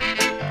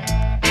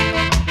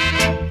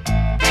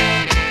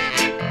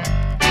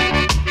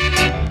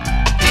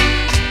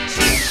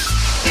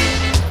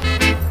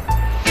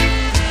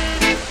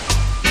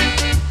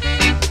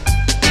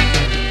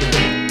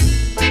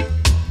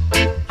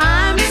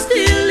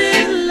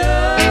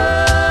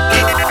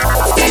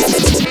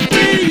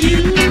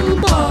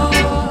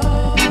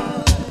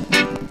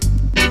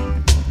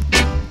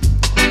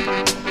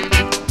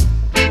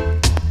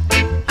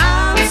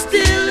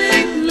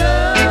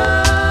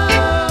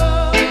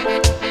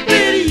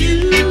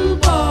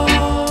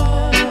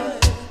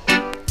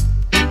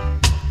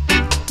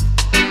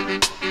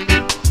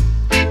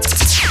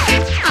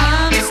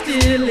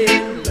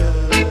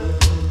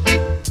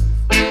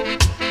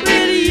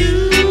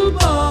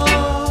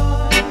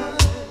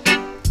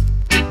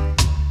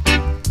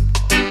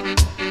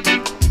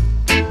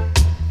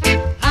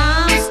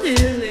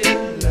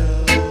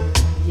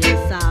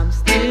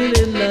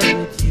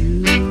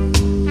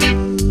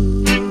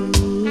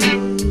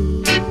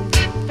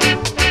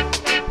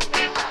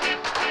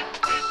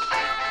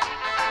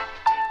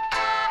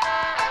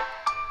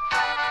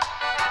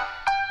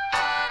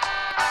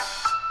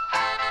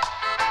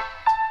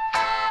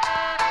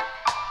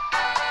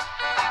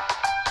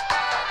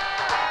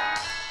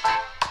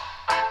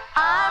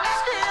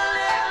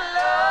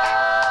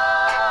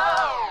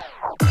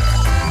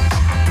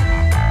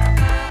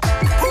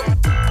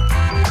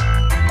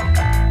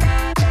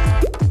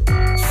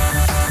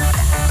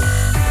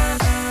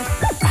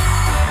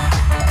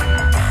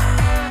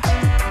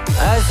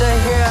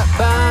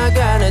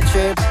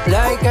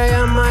like I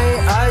am my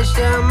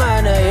Aisha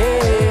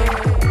Manae.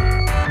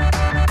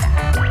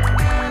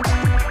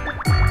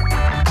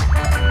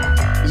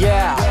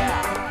 Yeah,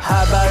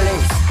 Habali,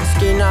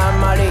 skin on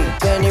Mali,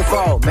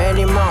 24,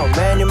 many more,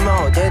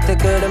 出て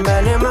くる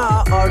many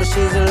more, all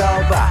she's a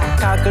lover,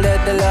 隠れ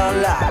て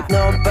low life,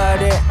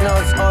 nobody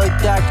knows, 追い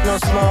たきの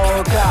スモ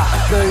ーカ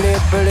ー、ブリ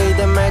ブリ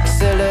でメイク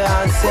する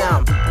アンセ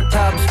ム、ト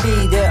ップスピ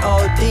ードで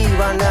OD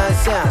はな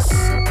センス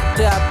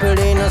たっぷ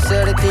りの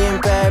セルティン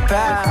ペーパ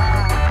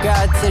ー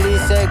がっつり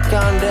セコ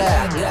ンで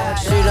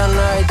知ら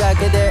ないだ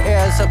け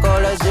でそこ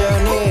ら中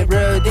にル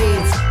ーディ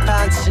ーズ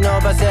パンチ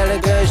忍ばせる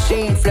グッシ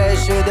ーフレッ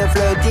シュでフ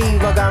ルーティ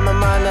ーわがま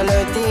まなル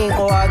ーティン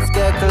お預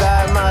けく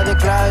らいまで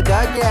食らう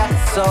だけ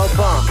そう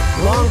ボン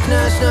文句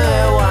なしの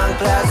A1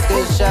 クラスく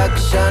しゃく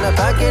しゃな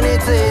パケに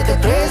ついて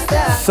クリス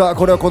タルさあ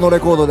これはこのレ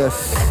コードで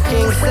す。キ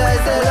ングサイ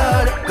ズロ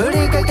ール振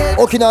りかけ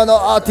沖縄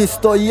のアーティス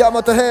トヤ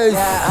マトヘイズ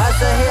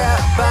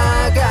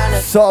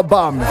さあ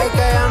バン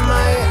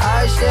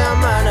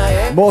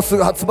もうす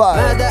ぐ発売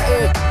まだ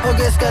いいほ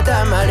げすか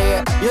たまり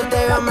予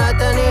定はま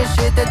たに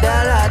して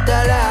ダラ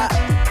ダラ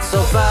ソ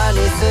ファに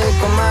吸い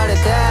込まれ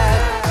て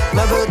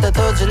まぶた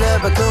閉じれ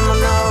ば雲の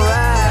上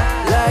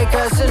ライ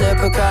カスネ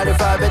プカリ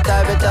ファベ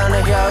タベタな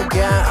表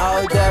現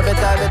おいでベ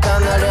タベタ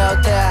な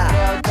両手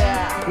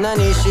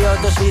何しよう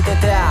として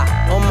た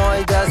思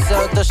い出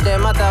そうとして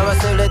また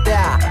忘れ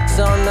た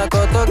そんな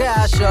こと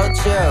がしょっ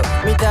ちゅ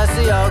う満た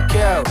す要求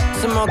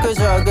スモーク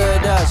ジョグ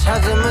ドシ弾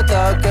むト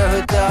ーク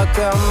不トーク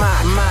チョ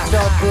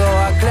ップ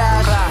はク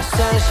ラッシュ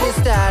センシ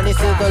スターにス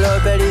トロ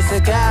ベリース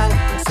カン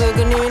す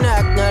ぐに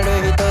なくなる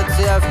一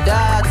つや二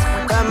つ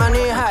たまに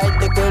入っ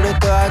てくる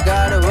と上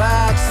がる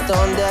ワックス飛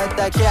んで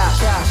たキャッ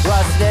シュ忘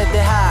れ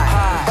てハ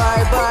イバ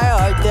イ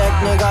バイ置いて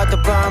く願と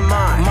パン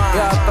マイ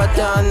やっぱ足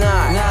ん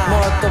ないも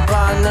っと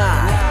パン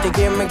ないって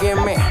ギミギ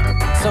ミ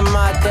染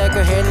まって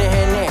く日に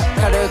日に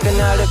軽く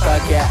なるだ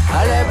け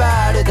あれ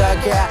ばあるだ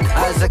け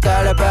朝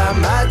から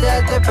晩まで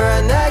ってブ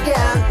ーンアゲン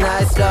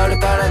ナイスロール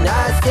からナ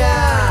イスキャ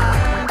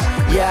ン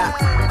Yeah,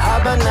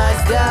 have a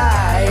nice day,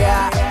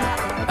 yeah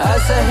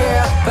朝日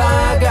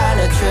バーガー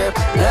のトリッ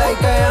プライ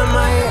カ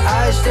山に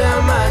愛してや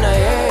まない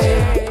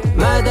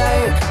まだ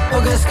いい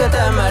ほぐす塊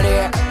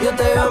予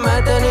定を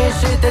またに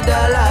して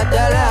ダラ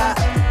ダラ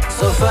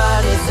ソフ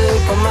ァに吸い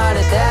込ま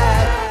れて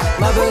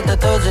まぶた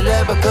閉じ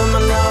れば雲の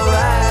上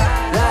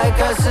ライ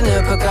カスヌ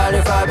ープカリ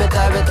ファベ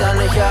タベタ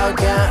な表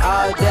現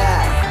All day,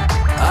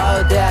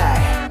 all day,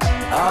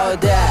 all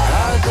day,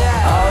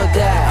 all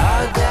day,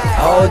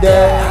 all day,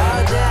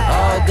 all day,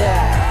 all day,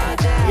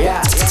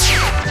 yeah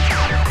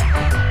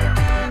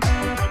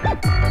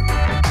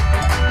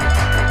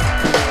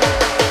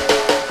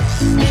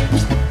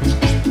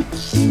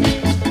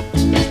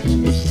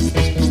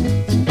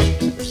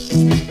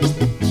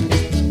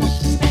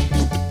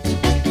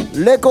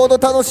レコード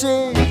楽しい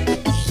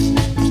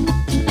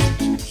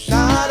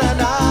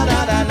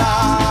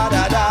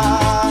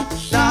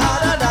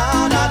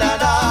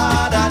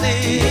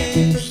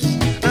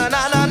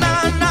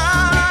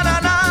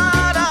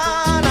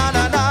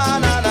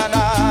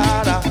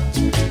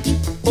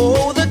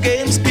Oh, the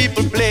games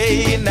people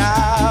play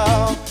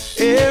now,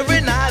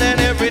 every night and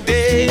every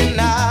day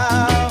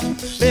now.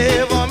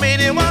 Never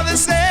meaning what they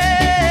say,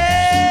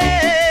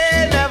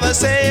 never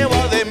say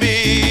what they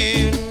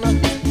mean.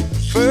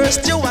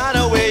 First you want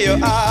away your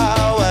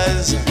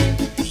hours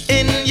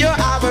in your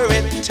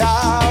ivory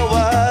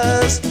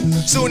towers.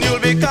 Soon you'll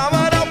be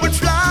covered up with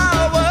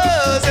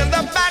flowers in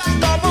the back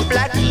of a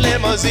black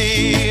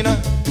limousine.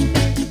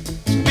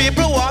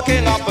 People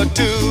walking up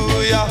to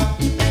you,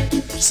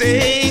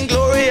 saying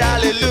glory,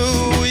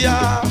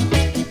 hallelujah.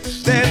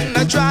 Then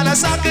I try to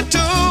suck it to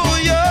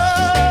you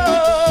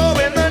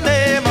in the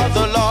name of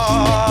the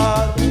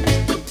Lord.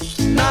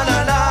 Na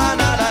na na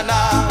na na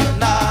na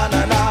na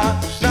na na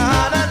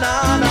na na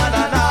na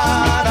na na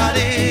na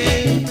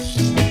dee.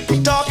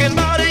 Talking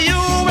about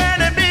you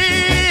and me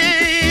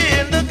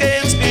in the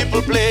games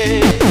people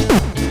play.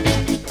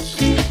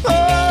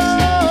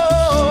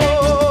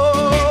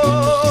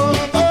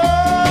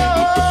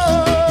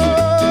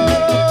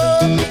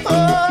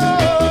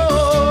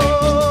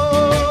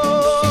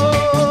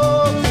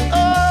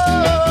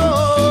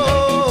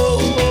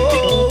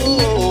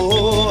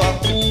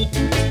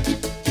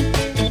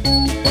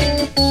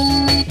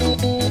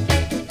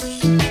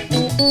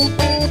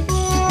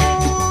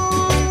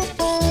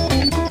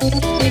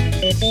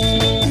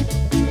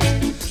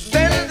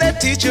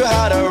 Teach you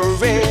how to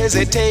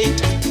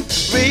hesitate,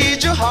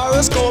 read your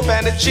horoscope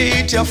and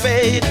cheat your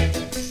fate.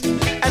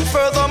 And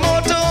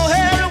furthermore, to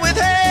hell with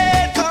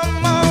hate.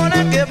 Come on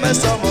and give me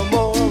some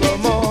more,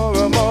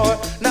 more, more.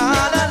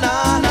 Na na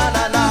na na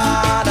na na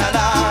na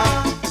na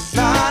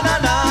na na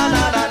na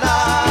na na na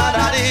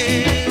na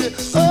dee.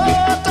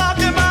 Oh,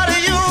 talking about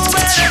you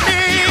and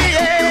me,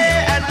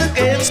 yeah, and the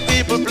games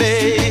people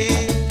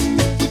play.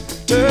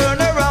 Turn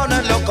around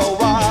and look at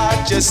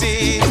what you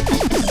see.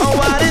 Oh,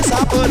 what is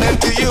happening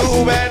to you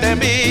and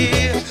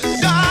me?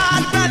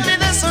 God grant me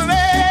this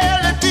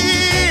reality,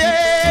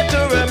 yeah, to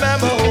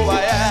remember who I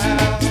am.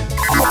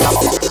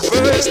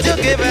 First you're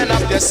giving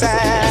up your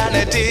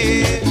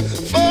sanity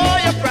for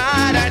your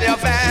pride and your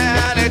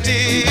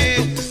vanity.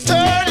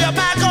 Turn your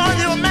back on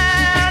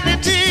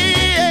humanity,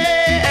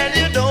 yeah, and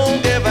you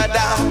don't give a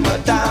damn, a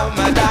damn,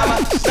 a damn.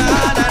 Na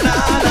na na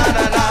na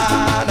na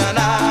na na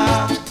na.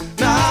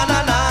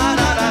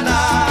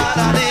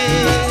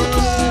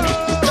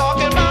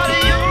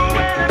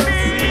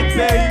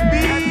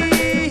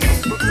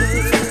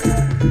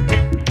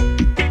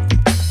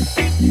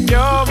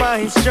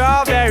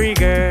 strawberry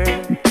girl.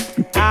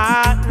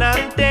 な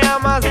んて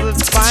甘酸っ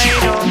ぱい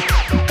の。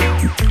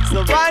そ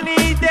ば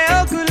にいて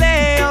おく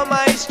れよ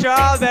my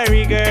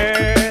strawberry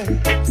girl.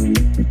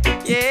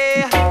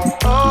 Yeah,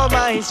 oh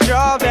my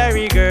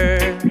strawberry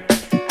girl.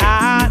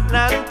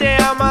 なんて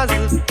甘酸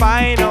っ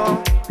ぱい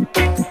の。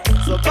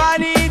そば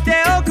にいて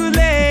おく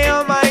れ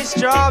よ my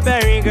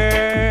strawberry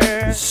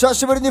girl. 久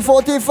しぶりに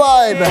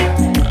45。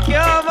今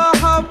日も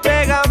ほっ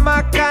ぺが真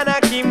っ赤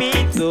な君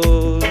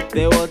と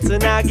手をつ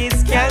なぎ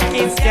スキャン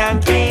キンスキャン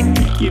キン。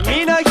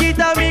君の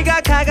瞳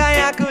が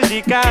輝く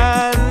時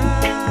間。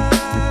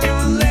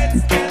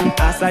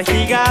朝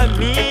日が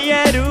見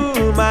える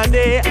ま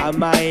で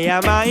甘い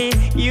甘い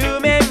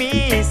夢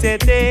見せ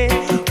て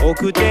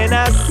奥手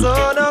なそ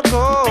の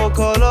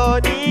心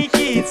に引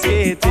きつ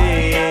け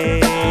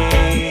て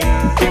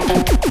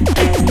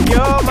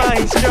You're my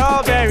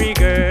strawberry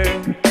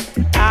girl.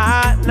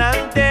 な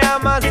んて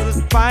甘酸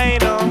っぱい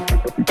の。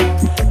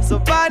そ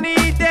ばに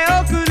いて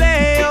おく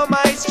れよ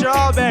my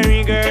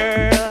strawberry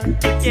girl.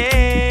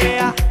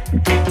 Yeah,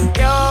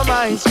 you're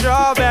my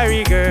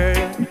strawberry girl.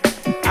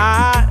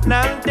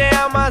 なんて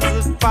甘酸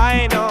っぱ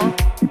いの。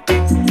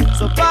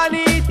そば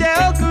にいて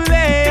おく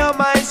れよ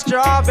my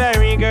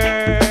strawberry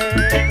girl.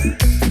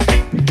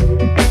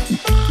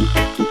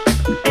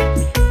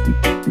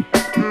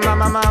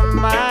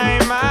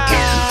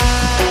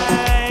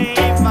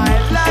 My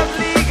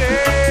lovely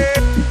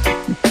girl.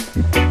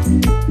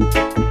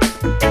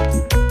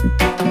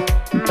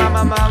 My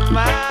oh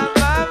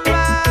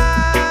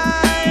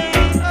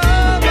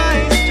my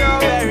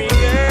strawberry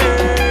girl.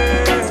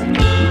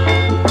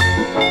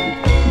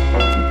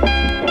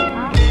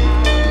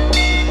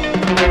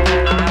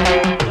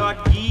 Not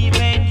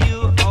giving you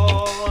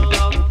all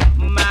of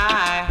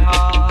my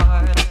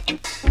heart,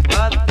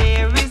 but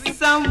there is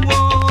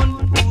someone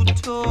who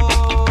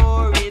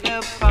tore it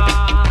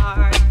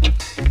apart,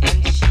 and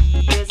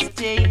she has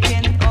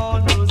taken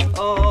almost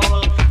all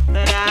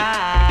that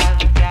I've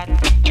got.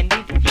 And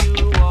if you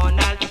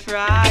wanna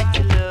try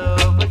to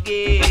love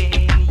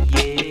again,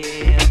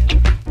 yeah,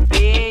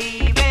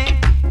 baby,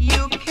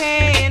 you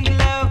can't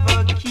love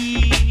a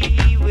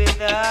key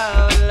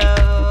without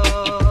love.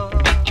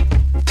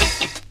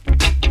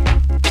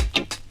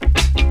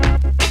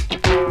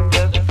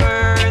 The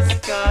first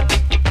cut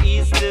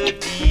is the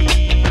deepest.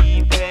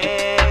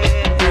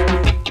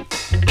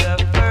 The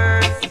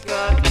first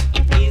cut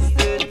is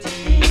the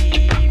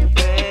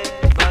deepest.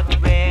 But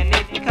when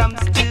it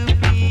comes to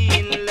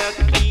being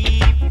lucky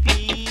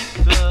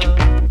people,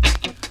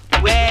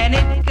 when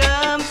it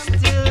comes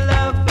to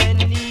love and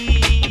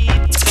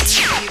need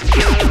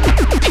people,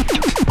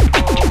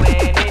 oh,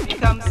 when it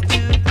comes to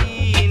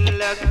being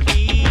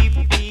lucky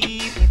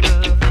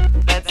people,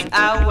 that's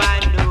how I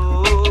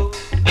know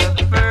the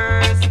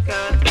first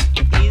cut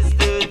is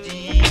the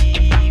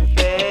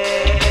deepest.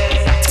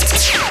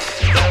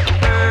 The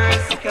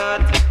first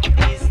cut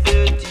is the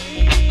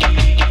deepest.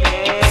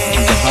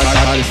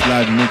 Hottest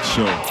live mix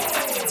show.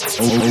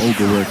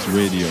 Ogaworks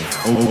Radio.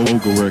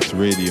 Ogaworks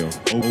Radio.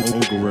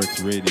 Ogaworks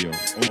Radio.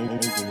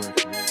 Ogaworks Radio.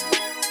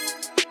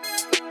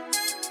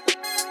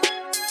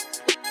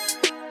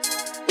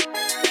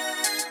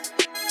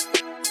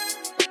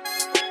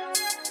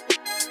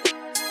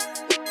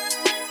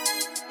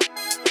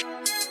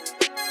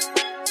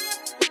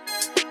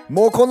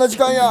 もうこんな時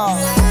間や。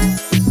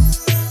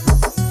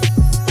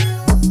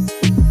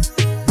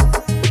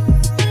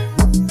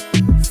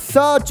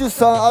さあチュ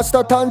さん、明日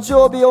誕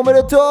生日おめ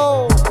で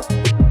とう。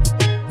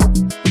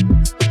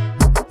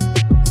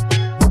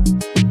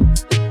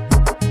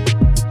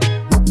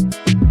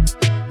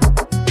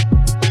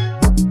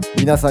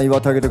皆さん祝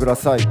ってあげてくだ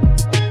さい。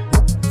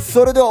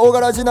それでは大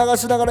柄地流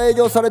しながら営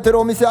業されてる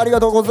お店ありが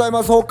とうござい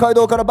ます。北海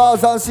道からバー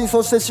斬新、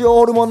そして塩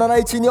ホルモン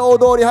712、大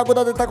通り函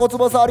館タコツ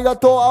ボさんありが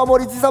とう。青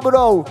森地三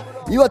郎、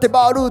岩手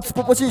バールーツ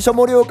ポポシーション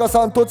盛岡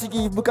さん、栃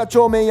木部下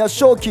町麺や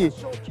正気、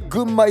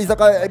群馬居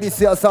酒屋恵比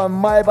寿屋さ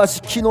ん、前橋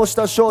木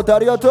下商店あ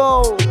りが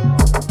と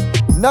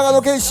う。長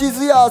野県静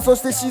谷、そ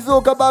して静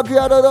岡バック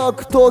ヤードドッ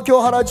グ、東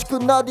京原宿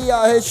ナディ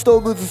ア、ヘシト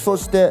グズ、そ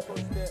して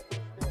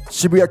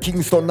渋谷キン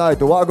グストンナイ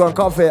ト、ワーグワン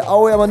カフェ、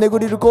青山ネグ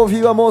リルコーヒ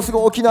ーはもうすぐ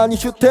沖縄に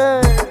出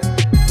店。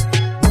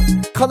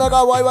神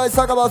奈川ワイワイ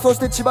酒場、そし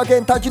て千葉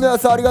県滝のや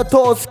さんありが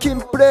とう。スキン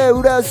プレー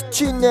浦安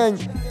陳年、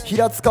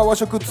平塚和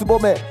食つぼ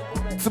ね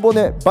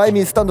バイ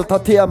ミースタンド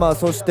立山、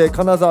そして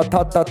金沢タ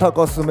ッタタ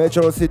コスメチ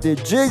ョロシテ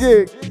ィジ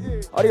ギ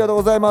ありがとう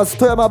ございます。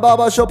富山バー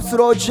バーショップス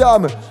ロージャ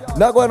ム、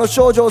名古屋の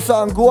少女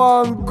さんゴ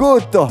アング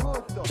ッド、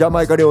ジャ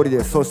マイカ料理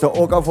です。そして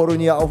オカフォル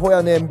ニアアホ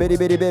やねんベリ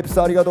ベリベープ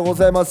さんありがとうご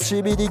ざいます。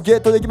 CBD ゲッ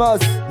トできま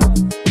す。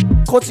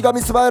こちが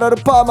みスパイラル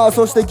パーマー、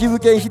そして岐阜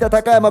県飛騨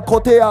高山コ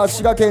テヤ、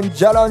滋賀県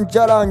じゃらんじ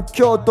ゃらん、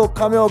京都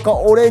亀岡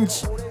オレン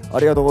ジあ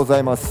りがとうござ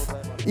います。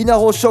稲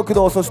穂食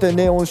堂、そして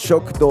ネオン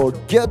食堂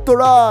ゲット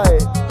ライ、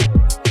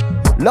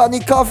ラニ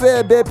カフ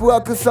ェベープワ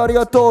ックスあり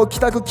がとう。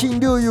北区金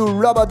龍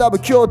湯ラバダブ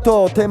京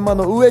都、天満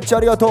の上地あ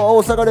りがとう。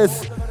大阪で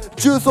す。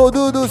重曹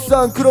ドゥードゥ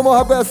さん、黒門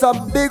箱屋さ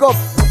んビッグアッ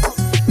プ。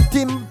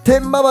テ天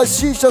満は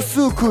C 社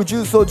スーク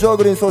重曹ジョ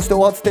グリン、そして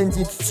お初天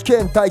神土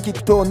県大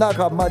菊と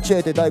中町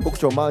へて大黒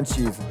町マンチ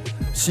ーズ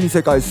新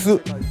世界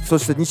ス、そ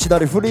して西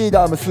成フリー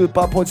ダムスー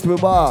パーポジティ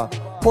ブバ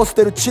ーホス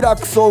テルチラッ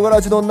クス大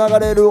柄地の流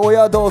れるお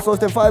宿、そし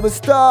て5ス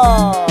ター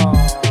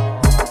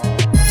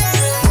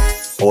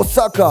大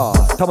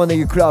阪玉ね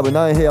ぎクラブ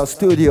ナインヘアス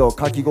タジオ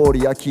かき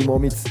氷焼き芋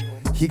蜜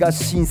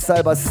東心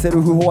斎橋セ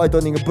ルフホワイト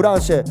ニングブラ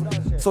ンシ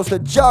ェ、そし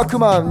てジャーク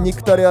マン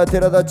肉タレや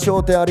寺田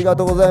商店ありが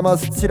とうございま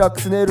す。チラック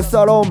スネイル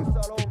サロン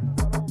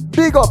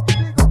ビッグアップ。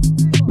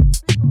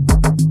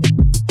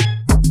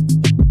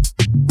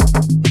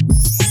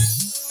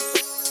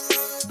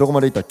どこ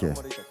まで行ったっけ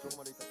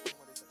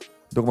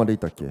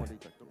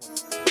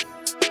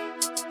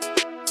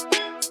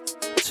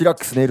チラッ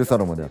クスネイルサ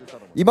ロンまで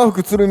今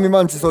福鶴見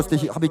マンチ、そして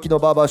羽曳の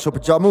バーバーショッ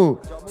プジャム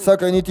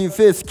坂井ニティフ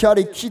ェイスキャ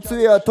リキツウ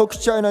ェア特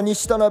チャイナ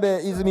西田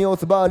辺泉大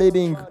津バーリ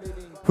ビング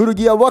古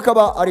着屋若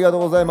葉ありがと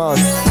うございま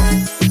す。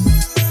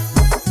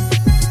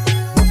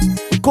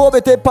神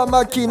戸鉄板マ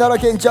ッキー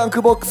奈良県ジャンク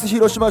ボックス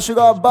広島シュ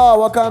ガーバー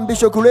和漢美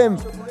食レン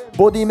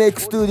ボディメイ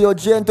クスタジオ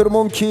ジェントル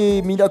モンキ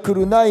ーミラク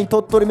ル9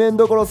鳥取麺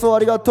どころそうあ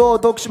りがとう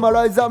徳島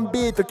ライザン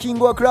ビートキン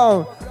グはクラ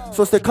ウン、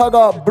そして香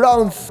川ブラ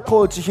ウンズ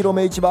高知広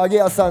め市場揚げ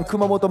屋さん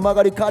熊本曲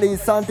がりカリー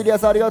サンテリア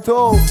さんありが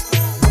とう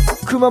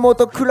熊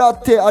本クラ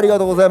ッテありが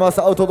とうございます。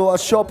アウトドア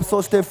ショップ、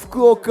そして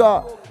福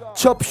岡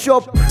チョップショ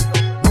ップ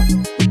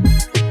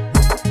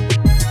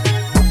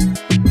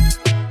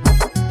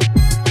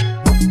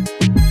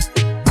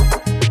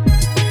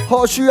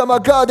星山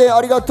ガーデン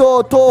ありがと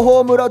う東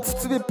峰村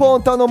堤ポ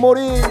ンタの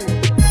森、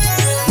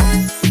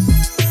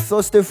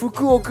そして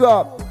福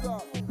岡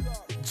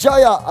ジャ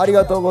ヤあり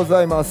がとうご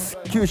ざいます。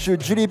九州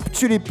ジュリップ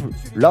チュリップ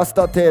ラス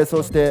タテ、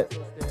そして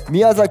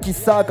宮崎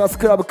サーカス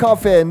クラブカ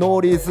フェノ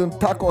ーリーズン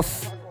タコ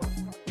ス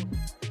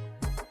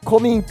古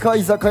民家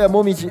居酒屋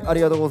もみじあり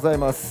がとうござい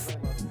ます。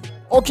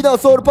沖縄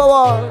ソウルパ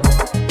ワー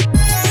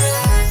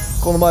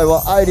この前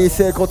はアイリー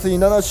整骨院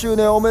7周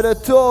年おめで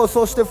とう、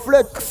そしてフレ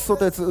ックスソ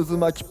テツ渦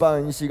巻きパ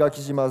ン石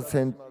垣島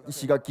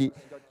石垣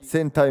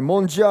仙台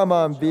モンジャー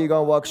マンビーガ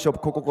ンワークショップ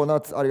コココナッ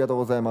ツありがとう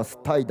ございます。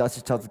タイだ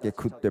し茶漬け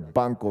食って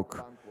バンコク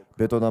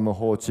ベトナム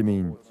ホーチミ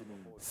ン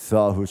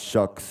サーフシ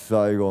ャック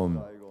サイゴン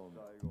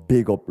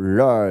ビッグアップ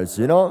ラー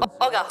ジの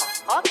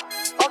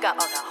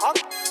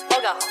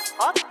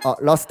あ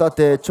ラスタ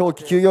テ長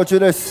期休業中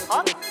です。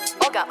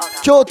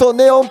京都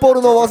ネオンポ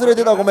ルノ忘れ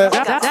てたごめん。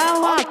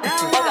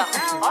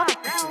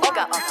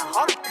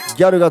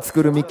ギャルが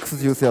作るミックス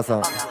ジュース屋さ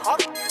ん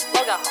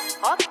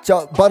じゃ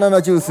あバナ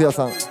ナジュース屋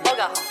さんあ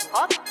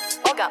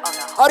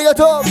りが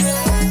と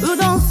う。う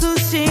どん寿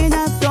司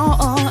納豆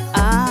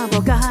アボ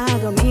カ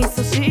ド味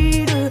噌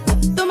汁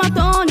トマ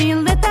トに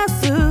レタ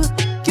ス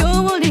きゅ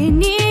うり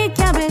に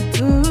キャベ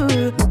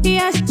ツ冷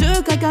やし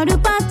中華カル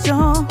パッチ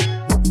ョ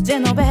ジェ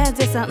ノベー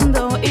ゼサン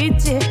ドイッ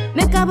チ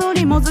メカブ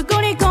リもずく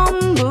り昆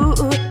布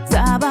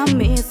サバ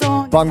味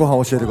噌晩ご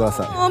飯教えてくだ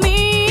さい。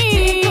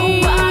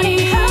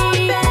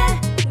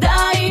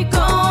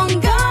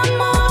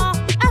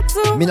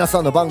皆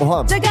さんの晩ご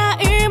飯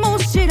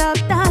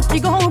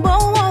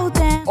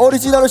オリ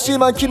ジナルシー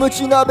マンキム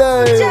チ鍋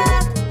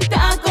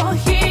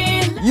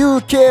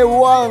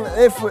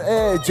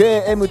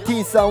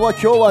UK1FAJMT さんは今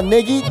日は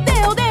ネギ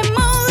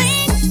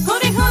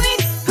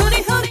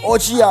お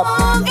じや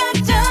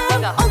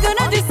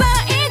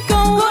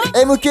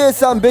MK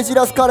さんベジ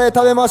ラスカレー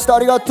食べましたあ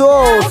りが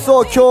とう。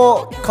そう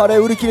今日カレ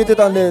ー売り切れて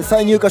たんで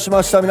再入荷し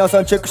ました。皆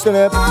さんチェックして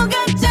ね。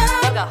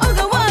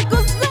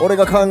俺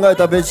が考え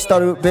たベジタ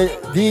ルビ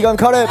ーガン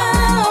カレー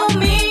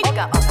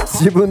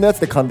自分のやつ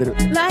で噛んでる。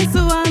ベ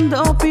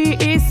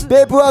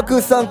ープワー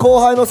クさん後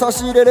輩の差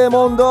し入れレ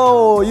モン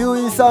ドゆう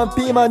いさん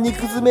ピーマン肉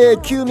詰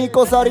めキューミ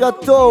コさんありが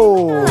とう。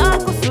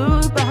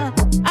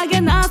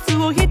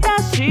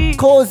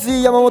コージ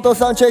ー山本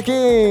さんチェキ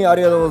ンあ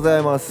りがとうござ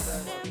います。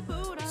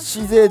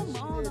自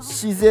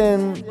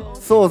然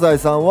惣菜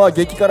さんは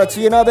激辛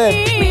チゲ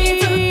鍋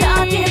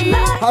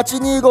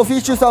825フィッ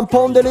シュさん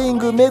ポンデリン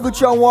グめぐ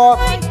ちゃんは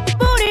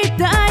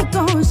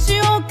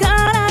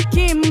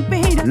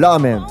ラー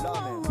メン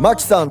マ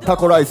キさんタ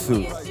コライス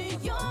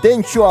デ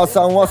ンチュア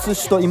さんは寿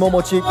司と芋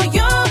餅は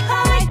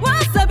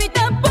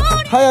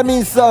やみ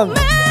んさん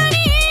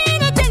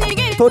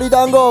鶏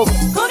団子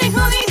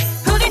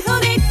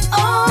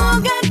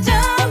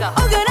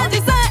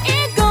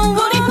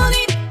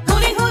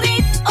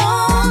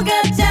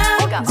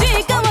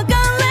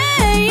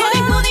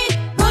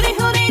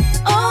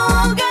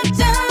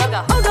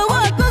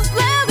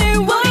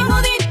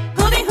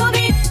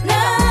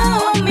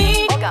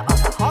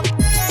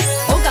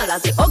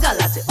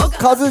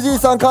カズジー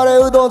さんカレ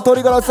ーうどん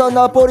鶏ガラさん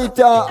ナポリ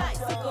タン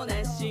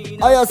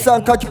あやさ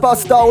んかきパ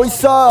スタおいし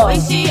さお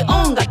いしい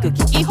音楽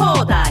聴き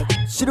放題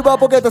シルバー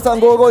ポケットさん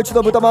551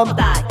の豚まん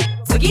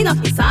次の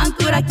日サン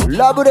クラキ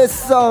ラブレ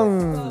スさ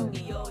ん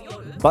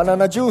バナ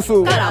ナジュー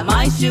スから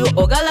毎週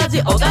おがらじ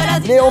おがら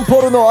じネオン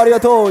ポルノあり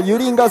がとうゆ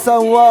りんがさ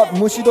んは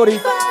蒸し鶏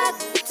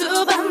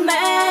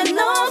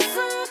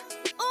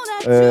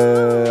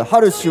ハ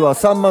ルシは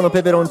サンマの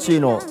ペペロンチー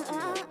ノ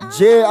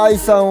J.I.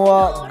 さん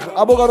は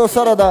アボカド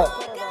サラダ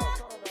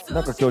な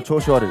んか今日調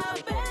子悪い。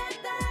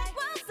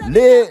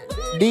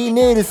リー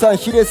ネイルさん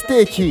ヒレス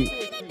テーキ、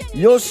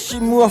ヨッシ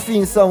ームワフィ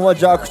ンさんは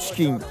ジャークチ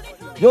キン、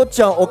よっ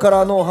ちゃんおか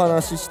らのお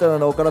話したな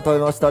らおから食べ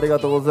ました、ありが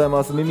とうござい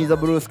ます。ミミザ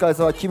ブルースカイ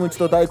さんはキムチ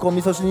と大根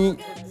味噌汁に、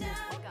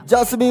ジ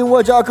ャスミン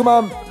はジャークマ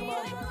ン、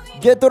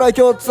ゲットライ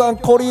京都さん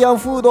コリアン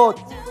フード、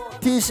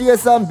 TCS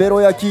さんベ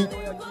ロ焼き、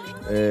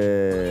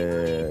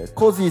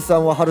コズイさ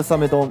んは春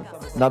雨丼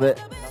鍋、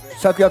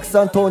シャクヤク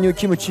さん豆乳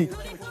キムチ、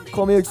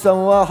コミユキさ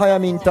んはハヤ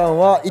ミンタン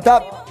はい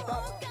た、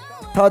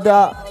た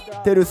だ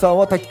てるさん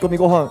は炊き込み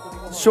ご飯、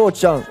しょう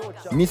ちゃん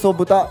味噌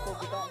豚、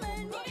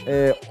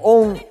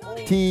オンテ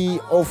ィ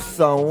ーオフ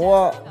さん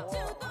は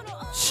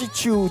シ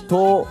チュー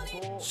と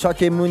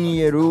鮭ムニ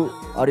エル、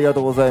ありがと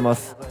うございま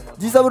す。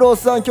ジサブロー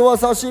さん今日は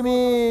刺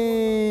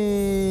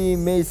身、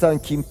メイさん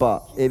キン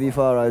パ、エビフ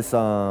ァーライ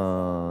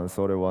さん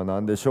それは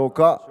何でしょう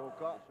か。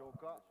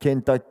ケ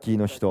ンタッキー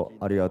の人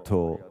ありが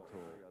とう、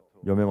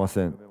読めま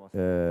せん。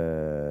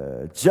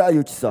じゃあ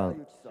ゆきさ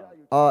ん、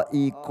ア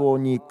イコ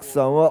ニック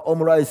さんはオ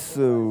ムライス、ち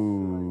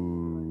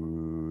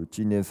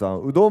んねんさ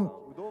んうどん、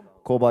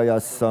小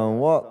林さ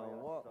んは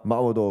麻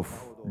婆豆腐、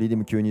リディ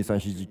ム92さん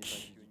ひじ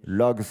き、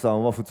ラグさ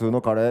んは普通の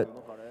カレー、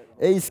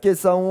エイスケ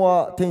さん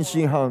は天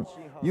津飯、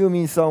ユーミ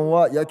ンさん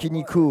は焼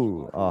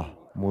肉、あ、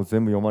もう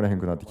全部読まれへん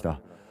くなってき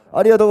た、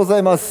ありがとうござ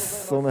いま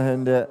す。その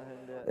辺で、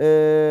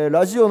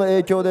ラジオの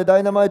影響でダ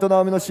イナマイト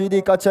直美の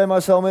CD 買っちゃい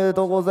ました、おめで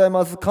とうござい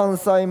ます。関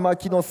西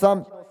牧野さ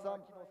ん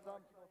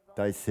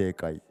大正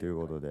解とい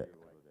うことで、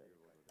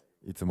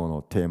いつも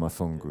のテーマ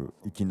ソング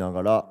いきな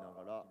がら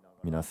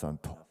皆さん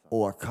と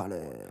お別れ。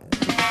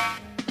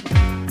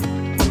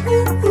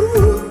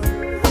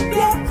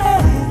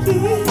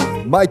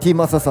マイティ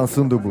マサさん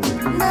スンドゥブ、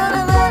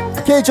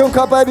ケイチョン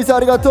カッパエビさんあ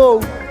りがと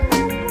う、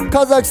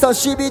カザキさん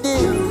CBD、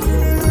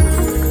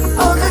 お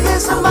かげ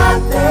さま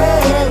で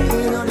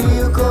祈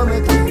りを込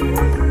めて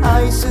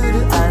愛する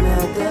あな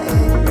たへ、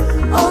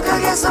おか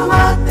げさ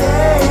まで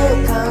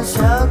感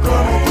謝を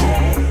込めて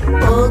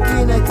大き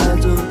な家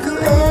族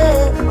へ、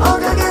おか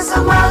げ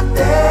さま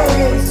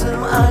でいつ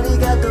もあり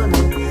がとうね、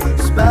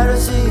素晴ら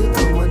しい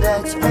友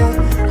達へ改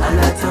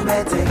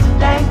めて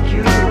Thank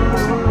you。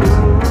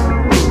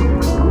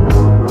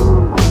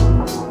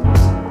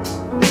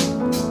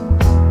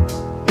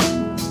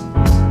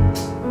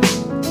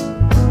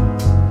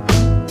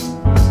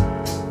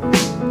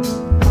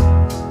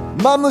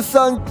マム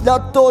さんラ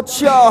ット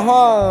チャー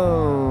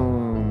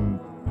ハン、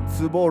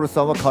ツボール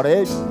さんはカ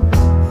レー、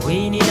不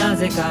意にな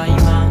ぜか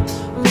今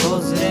訪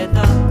れ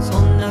たそ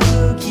んな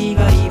空気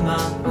が今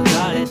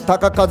流れた、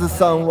高和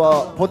さん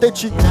はポテ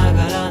チ、な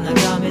がら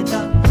眺め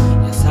た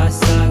優し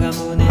さが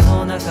胸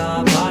の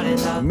中暴れ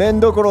た、麺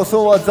どころ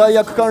そうは罪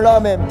悪感ラ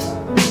ーメン、こ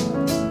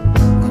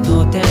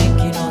の天気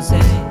のせい、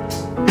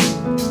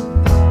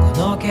こ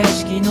の景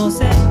色の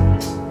せい、こ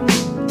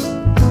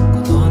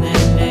の年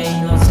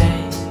齢のせい、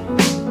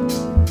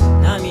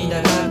涙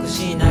隠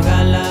しな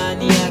がら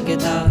にやけ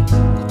た言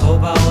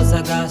葉を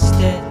探し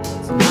て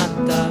詰まっ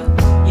た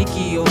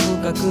息を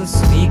深く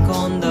吸い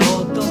込んだ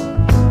音、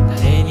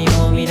誰に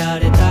も見ら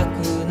れたく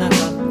なかっ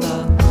た、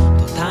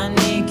途端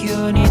に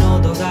急に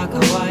喉が渇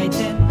い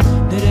て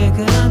ぬるく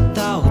なっ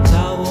たお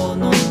茶を飲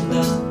んだ、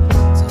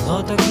そ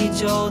の時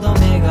ちょうど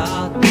目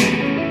が合って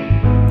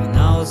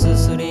鼻をす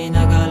すり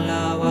なが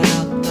ら笑っ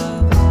た、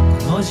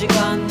この時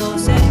間の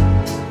せい、こ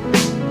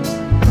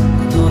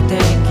の天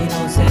気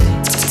のせい、こ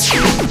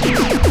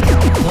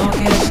の景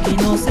色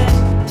のせい、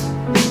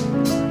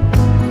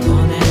この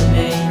年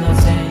齢の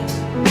せい、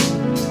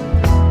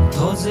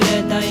訪れ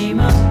た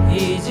今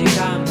いい時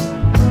間、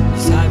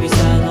久々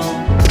の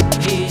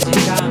いい時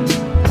間、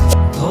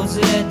訪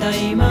れた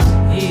今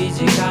いい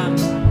時間、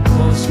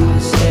もしか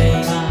して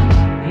今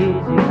いい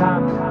時間、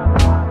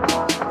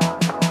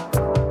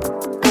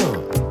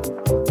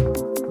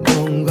ゴ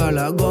ンガ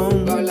ラゴ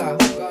ンガラ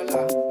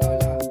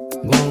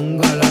ゴン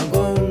ガラ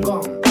ゴンゴ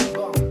ン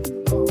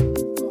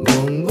ゴ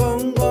ンゴ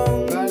ンゴ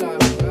ン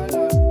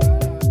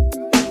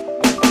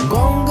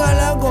ゴンガ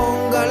ラゴ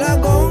ンガラ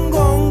ゴン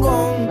ゴンゴ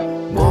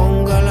ンゴ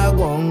ンガラ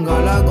ゴンガ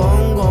ラゴ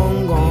ンゴ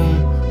ンゴ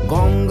ンゴ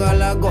ンガ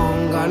ラゴ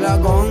ンガラ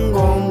ゴン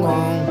ゴンゴ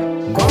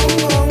ンゴン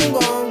ゴンゴン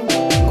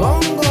ゴン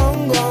ゴ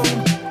ンゴ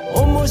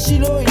ン、面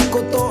白い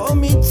ことを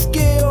見つ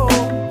けよ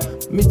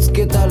う、見つ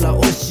けたら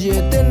教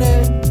えて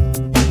ね、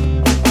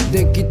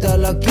できた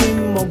ら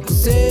金木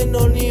犀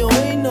の匂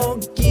いの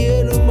消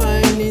える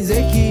前に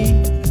ぜひ、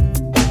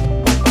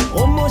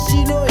面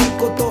白い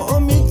ことを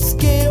見つ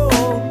けよう、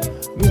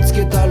見つ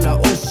けたら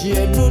教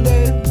える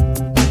で、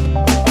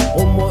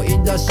思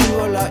い出し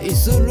笑い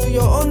する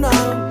ようなワ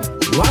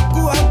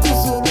クワクす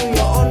る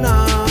よう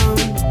な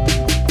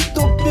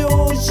突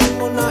拍子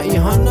もない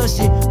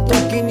話、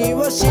時に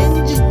は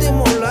信じて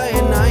もらえ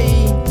ない、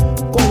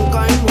今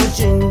回も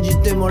信じ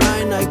てもら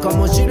えないか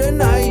もしれ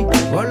ない、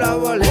笑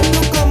われる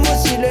かも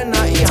しれ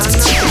ない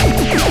話、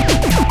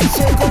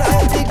そこら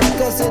で聞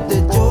かせ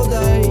てちょう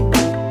だい、違う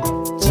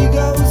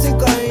世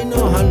界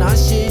の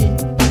話、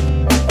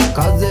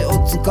風を捕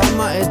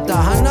まえた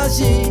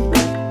話、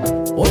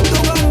音が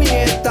見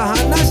えた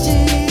話、リ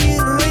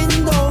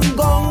ンドン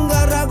ゴン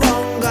ガラゴン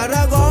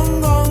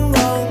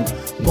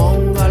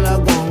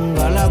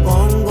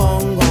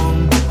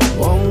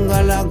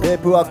テー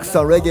プワーク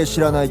さん、レゲエ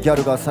知らないギャ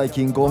ルが最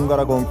近ゴンガ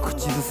ラゴン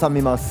口ずさ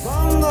みます。こ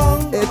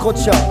っ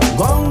ちは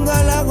ゴン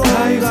ガラゴン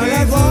ガ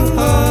ラゴン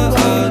ゴ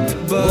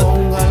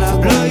ンガラ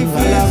ゴンガ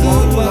ラゴ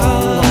ン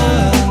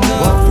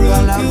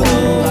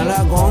ガ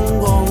ラゴン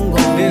ゴンゴ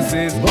ン This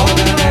is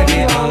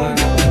already on。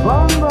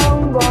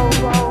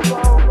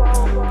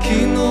 昨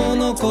日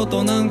のこ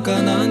となん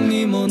か何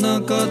にもな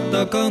かっ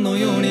たかの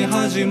ように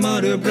始ま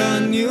る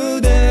Brand New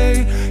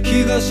Day。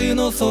 東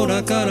の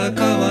空から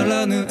変わ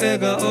らぬ笑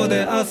顔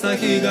で朝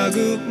日がグ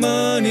ッ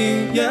マー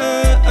ニング、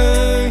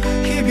yeah、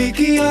響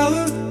き合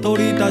う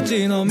鳥た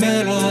ちの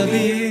メロデ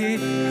ィ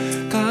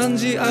ー、感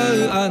じ合う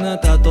あな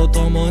たと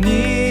共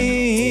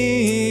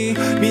に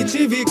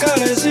導か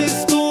れし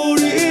ストー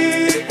リ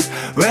ー。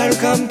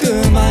 Welcome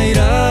to my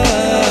life。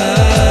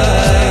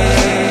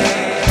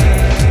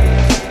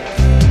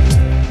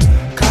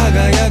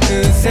 輝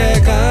く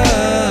世界、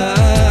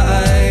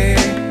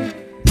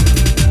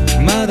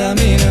まだ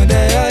見ぬ出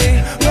会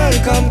い。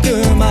 Welcome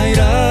to my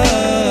life。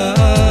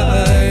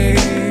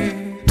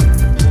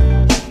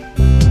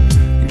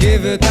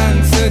 Give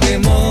thanks to the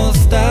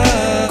most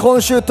high。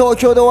 今週東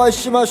京でお会い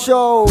しまし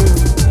ょう。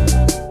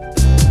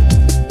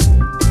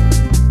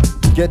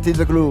 Get in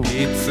the groove。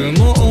 いつ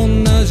も同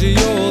じ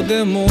よう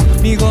でも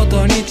見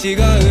事に違う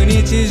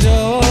日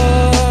常、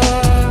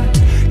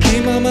気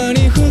まま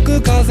に吹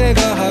く風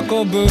が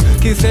運ぶ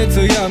季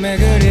節や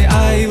巡り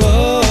愛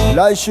を。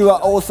来週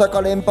は大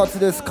阪連発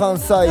です。関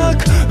西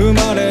生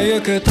まれ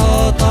ゆく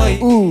尊い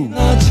命、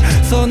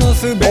その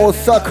すべて大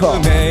阪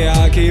夢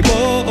や希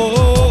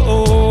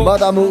望。マ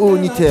ダムウー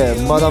にて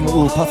マダム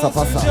ウーパサ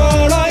パサ。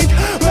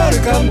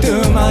 Welcome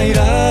to my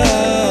life。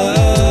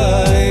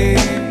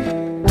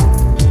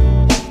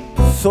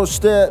 そし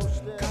て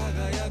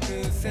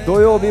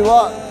土曜日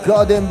は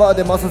ガーデンバー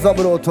でマサザ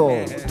ブローと、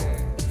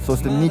そ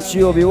して日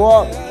曜日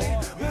は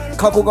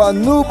過去が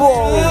ヌーボ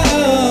ー。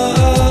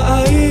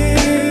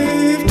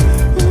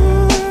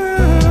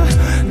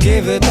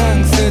 Give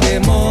thanks to the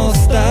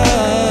most high。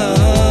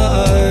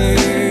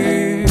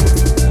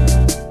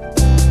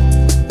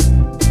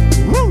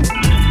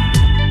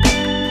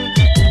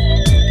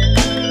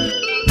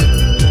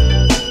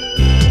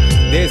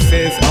 This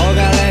is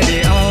Ogaworks。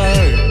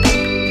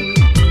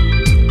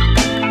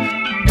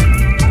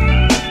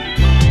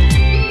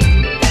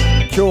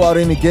 今日はあ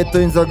る意味ゲッ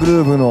トインザグ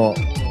ルーヴの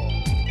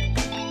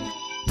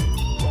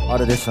あ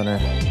れでしたね、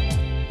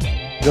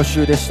予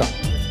習でした。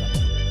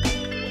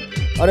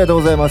ありがとう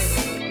ございま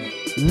す。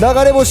流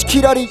れ星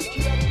キラリ、今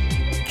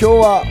日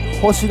は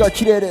星が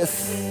綺麗で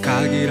す。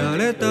限ら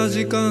れた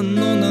時間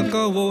の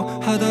中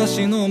を裸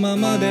足のま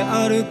まで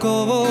歩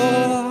こう。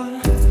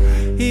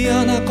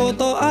嫌なこ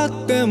とあっ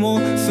ても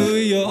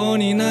水曜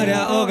になり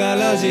ゃ小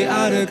柄じ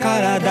あるか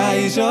ら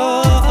大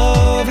丈夫。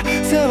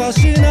世話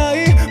しな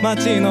い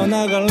街の流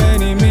れ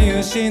に見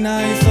失い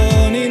そ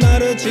うにな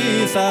る小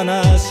さ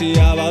な幸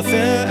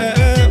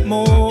せ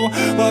も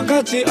分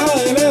かち合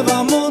えれ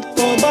ばもっと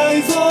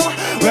倍増。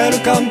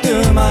 Welcome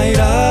to my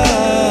life。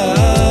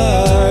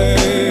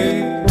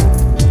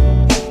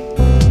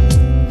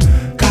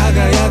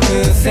 輝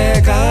く世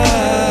界、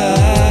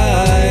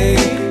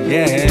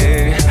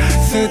yeah、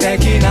 素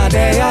敵な出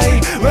会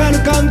い。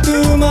 Welcome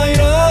to my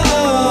life。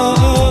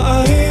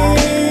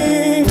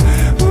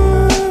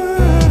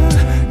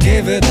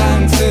 Give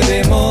thanks to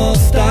the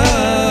most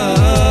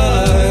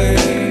high。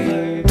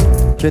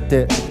 決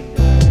定。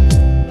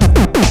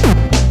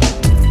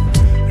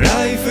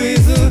 Life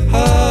is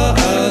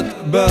hard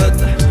but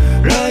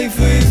life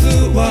is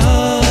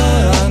wonderful,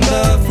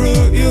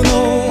 you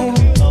know。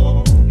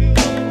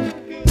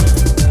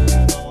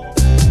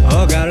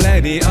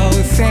 Already all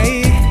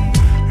say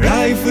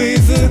life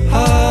is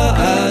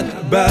hard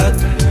but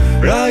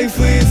life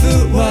is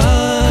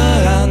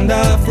wonderful,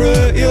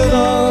 you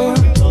know。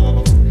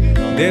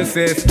 This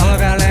is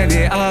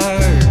already all。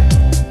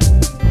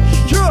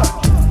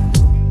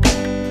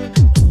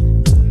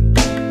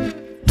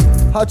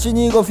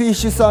 825フィッ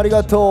シュさんあり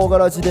がとう。ガ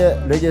ラジで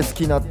レゲエ好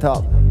きになった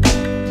っ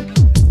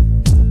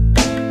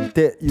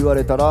て言わ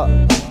れたら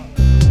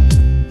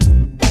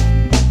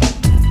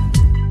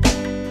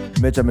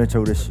めちゃめちゃ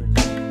嬉しい。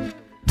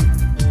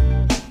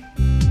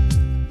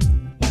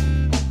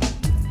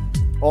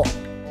お、あ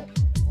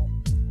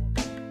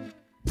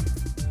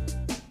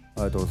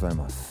りがとうござい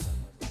ます。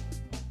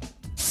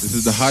 This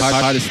is the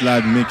hottest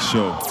live mix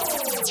show.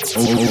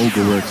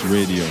 Ogaworks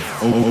Radio.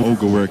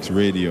 Ogaworks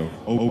Radio.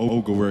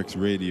 Ogaworks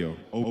Radio.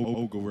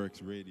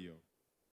 Ogaworks Radio.